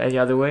wouldn't have it any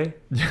other way.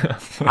 yeah.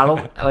 I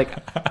don't like.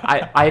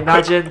 I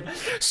imagine.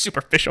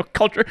 Superficial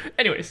culture.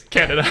 Anyways,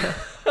 Canada.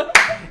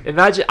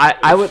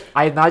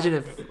 I imagine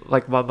if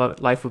like what my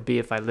life would be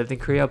if I lived in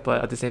Korea,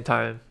 but at the same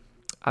time,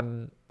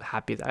 I'm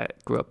happy that I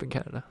grew up in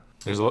Canada.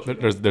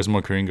 There's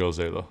more Korean girls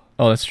there though.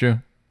 Oh, that's true.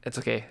 It's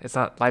okay. It's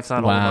not life's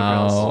not all about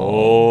Wow. girls.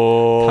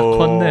 Oh.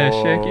 컸네,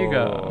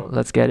 새끼가.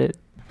 Let's get it.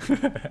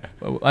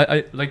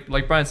 I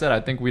like Brian said, I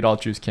think we'd all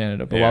choose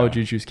Canada, but why Yeah. would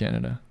you choose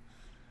Canada?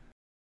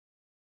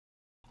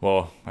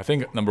 Well, I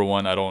think number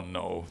one, I don't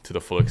know to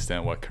the full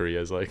extent what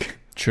Korea is like,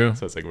 True.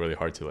 so it's like really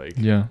hard to like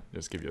Yeah.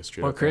 just give you a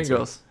straight More up Korean answer.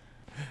 girls.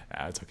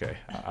 Nah, it's okay.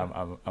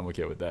 I'm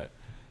okay with that.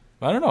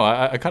 I don't know.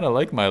 I kind of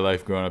like my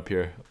life growing up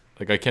here.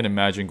 Like I can't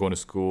imagine going to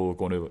school,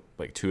 going to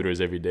like tutors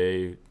every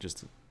day just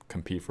to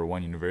compete for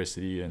one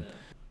university. And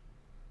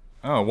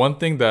I don't know, one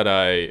thing that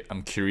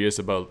I'm curious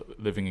about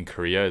living in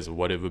Korea is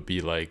what it would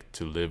be like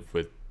to live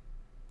with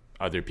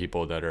other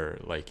people that are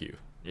like you,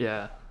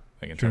 Yeah.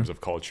 like in True. terms of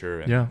culture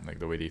and Yeah. like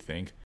the way they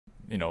think.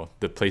 You know,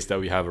 the place that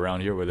we have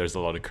around here where there's a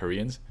lot of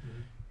Koreans,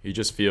 you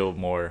just feel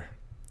more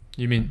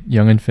You mean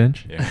Young and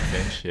Finch? yeah,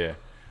 Finch, yeah.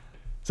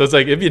 So it's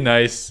like it'd be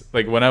nice.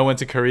 Like when I went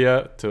to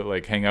Korea to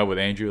like hang out with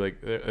Andrew, like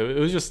it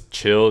was just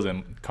chills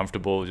and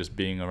comfortable, just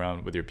being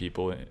around with your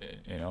people,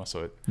 you know.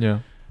 So Yeah.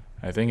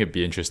 I think it'd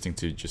be interesting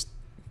to just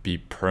be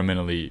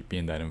permanently be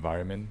in that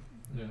environment.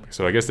 Yeah.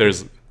 So I guess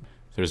there's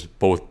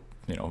both,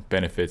 you know,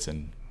 benefits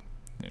and,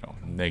 you know,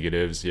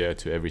 negatives, yeah,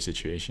 to every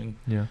situation.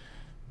 Yeah.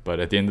 But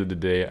at the end of the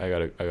day, I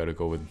gotta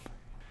go with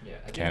Yeah.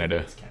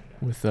 Canada.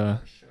 With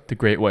the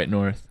Great White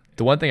North.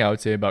 The one thing I would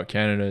say about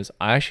Canada is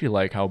I actually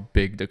like how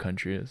big the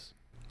country is.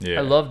 yeah.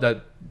 I love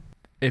that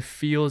it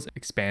feels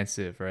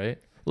expansive, right?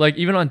 Like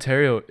even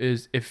Ontario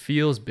it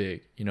feels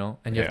big, you know,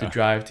 and you have to Yeah.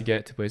 drive to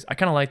get to places. I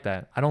kind of like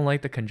that. I don't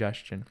like the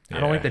congestion. I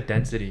don't like the Yeah.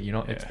 density, you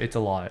know. Yeah. It's a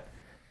lot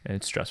and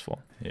it's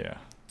stressful. Yeah.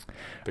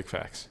 Big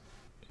facts.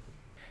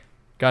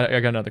 I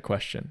got another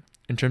question.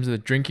 In terms of the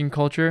drinking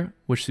culture,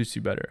 which suits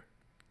you better?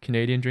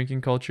 Canadian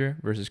drinking culture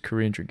versus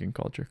Korean drinking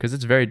culture? Because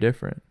it's very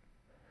different.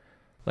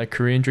 Like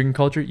Korean drinking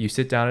culture, you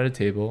sit down at a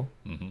table,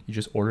 Mm-hmm. you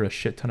just order a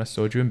shit ton of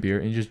soju and beer,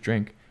 and you just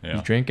drink. Yeah.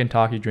 You drink and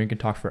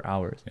talk for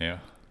hours. Yeah.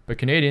 But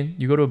Canadian,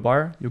 you go to a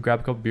bar, you grab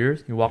a couple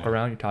beers, you walk Yeah.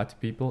 around, you talk to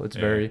people. It's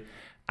Yeah. very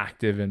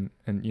active and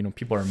you know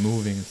people are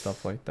moving and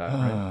stuff like that,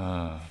 right?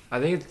 Ah. I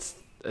think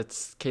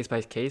it's case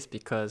by case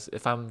because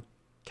if I'm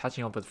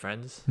catching up with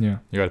friends, Yeah.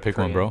 You gotta pick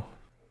one, bro.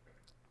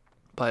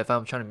 but if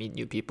I'm trying to meet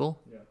new people,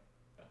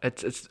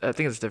 it's I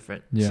think it's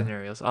different Yeah.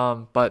 scenarios.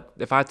 But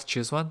if I had to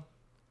choose one,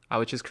 I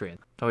would choose Korean.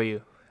 How about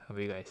you? How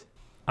about you guys?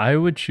 I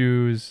would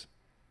choose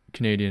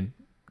Canadian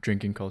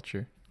drinking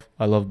culture.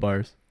 I love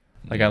bars.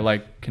 Like I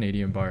like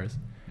Canadian bars.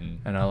 Mm.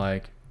 And I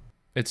like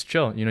it's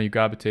chill. You know, you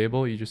grab a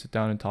table, you just sit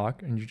down and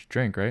talk and you just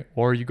drink, right?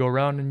 Or you go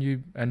around and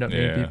you end up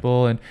meeting Yeah.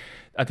 people, and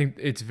I think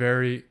it's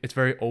very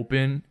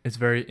open, it's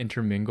very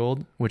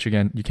intermingled, which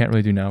again, you can't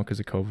really do now because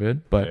of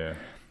COVID, but yeah.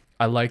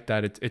 I like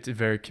that it's a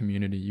very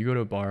community. You go to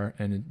a bar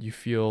and you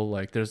feel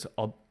like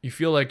you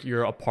feel like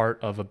you're a part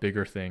of a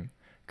bigger thing.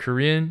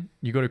 Korean,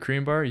 you go to a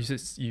Korean bar,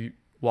 you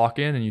walk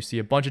in and you see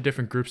a bunch of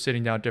different groups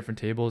sitting down at different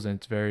tables, and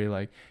it's very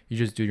like you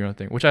just do your own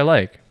thing, which I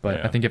like. But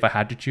Yeah. I think if I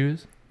had to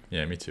choose,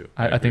 Yeah, me too.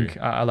 I agree. think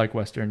I like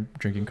Western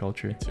drinking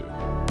culture. Me too.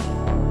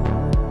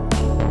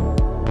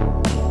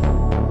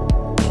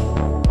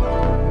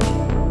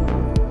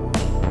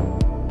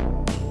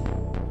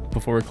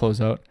 Before we close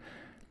out,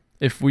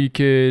 if we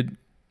could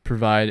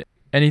provide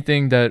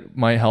anything that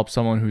might help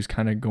someone who's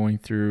kind of going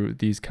through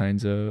these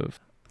kinds of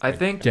I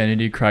think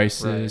identity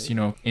crisis, Right. you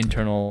know,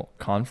 internal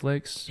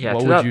conflicts, Yeah,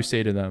 what to would that- you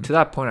say to them? to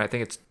that point, I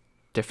think it's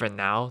different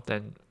now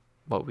than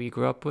what we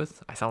grew up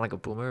with. I sound like a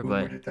boomer,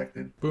 but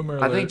Boomer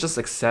I think alert. just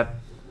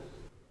accept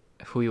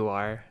who you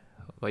are,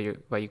 what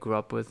you grew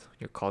up with,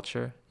 your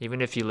culture.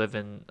 Even if you live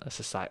in a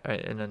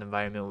society in an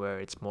environment where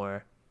it's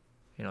more,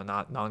 you know,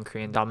 not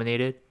non-Korean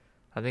dominated,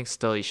 I think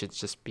still you should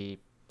just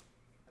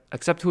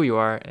accept who you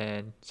are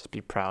and just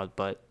be proud.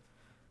 But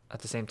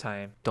at the same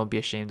time, don't be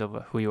ashamed of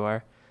who you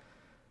are,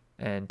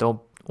 and don't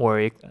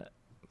worry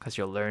because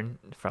you'll learn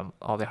from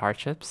all the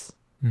hardships.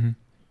 Mm-hmm.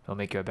 It'll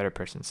make you a better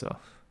person. So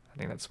I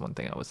think that's one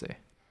thing I would say.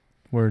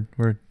 Word.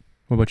 What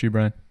about you,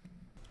 Brian?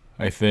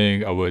 I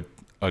think I would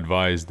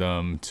advise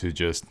them to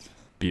just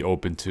be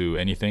open to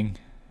anything.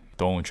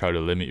 Don't try to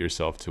limit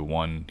yourself to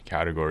one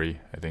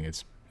category. I think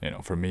it's, you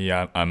know, for me,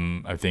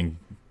 I think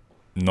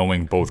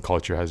knowing both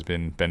culture has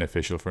been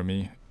beneficial for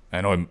me. I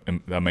know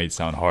that might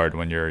sound hard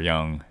when you're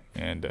young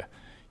and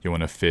you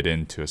want to fit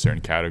into a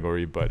certain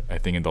category, but I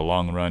think in the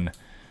long run,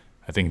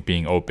 I think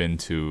being open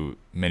to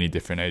many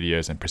different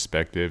ideas and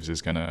perspectives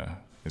is gonna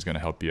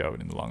help you out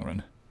in the long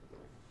run.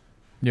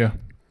 Yeah,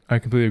 I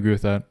completely agree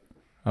with that.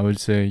 I would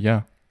say,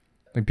 yeah,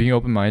 like being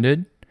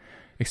open-minded,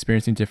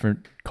 experiencing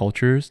different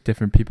cultures,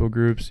 different people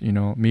groups,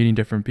 meeting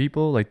different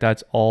people, like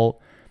that's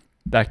all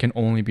that can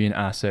only be an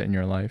asset in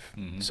your life.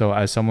 Mhm. So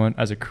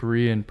as a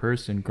Korean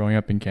person growing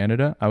up in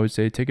Canada, I would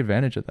say take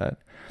advantage of that.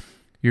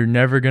 You're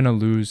never going to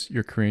lose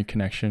your Korean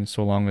connection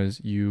so long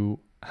as you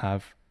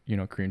have,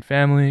 Korean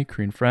family,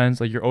 Korean friends,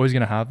 like you're always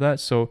going to have that.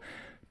 So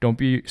don't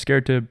be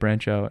scared to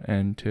branch out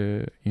and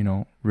to,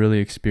 really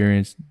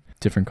experience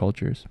different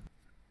cultures.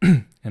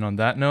 And on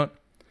that note,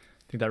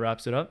 I think that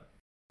wraps it up.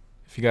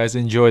 If you guys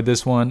enjoyed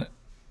this one,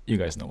 you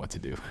guys know what to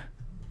do.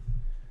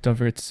 Don't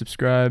forget to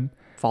subscribe.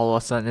 Follow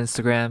us on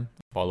Instagram.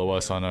 Follow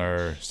us on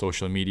our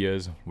social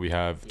medias. We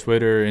have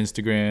Twitter,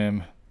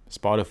 Instagram,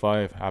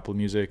 Spotify, Apple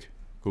Music,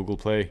 Google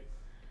Play.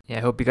 Yeah,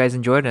 I hope you guys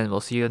enjoyed, and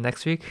we'll see you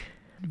next week.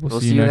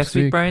 We'll see you next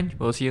week, Brian.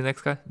 We'll see you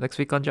next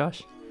week on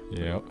Josh.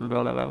 Yeah.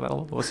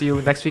 We'll see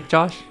you next week,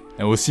 Josh.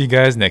 And we'll see you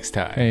guys next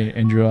time. Hey,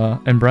 Andrew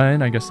and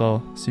Brian, I guess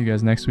I'll see you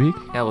guys next week.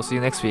 Yeah, we'll see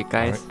you next week,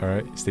 guys. All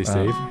right. Stay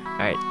safe. All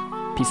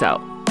right. Peace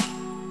out.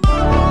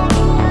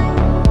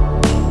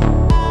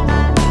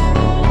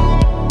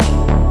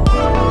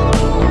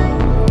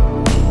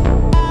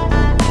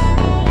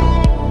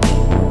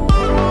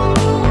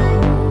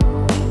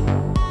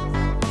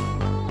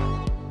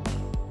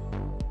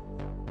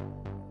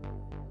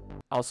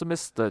 I also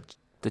miss the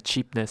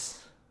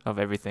cheapness of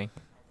everything.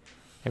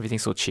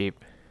 Everything's so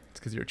cheap. It's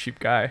because you're a cheap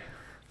guy.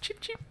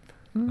 Cheap.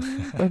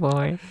 Bye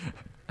bye.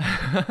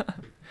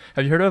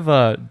 Have you heard of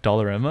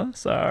Dollarama?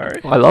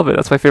 Sorry. I love it.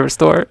 That's my favorite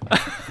store.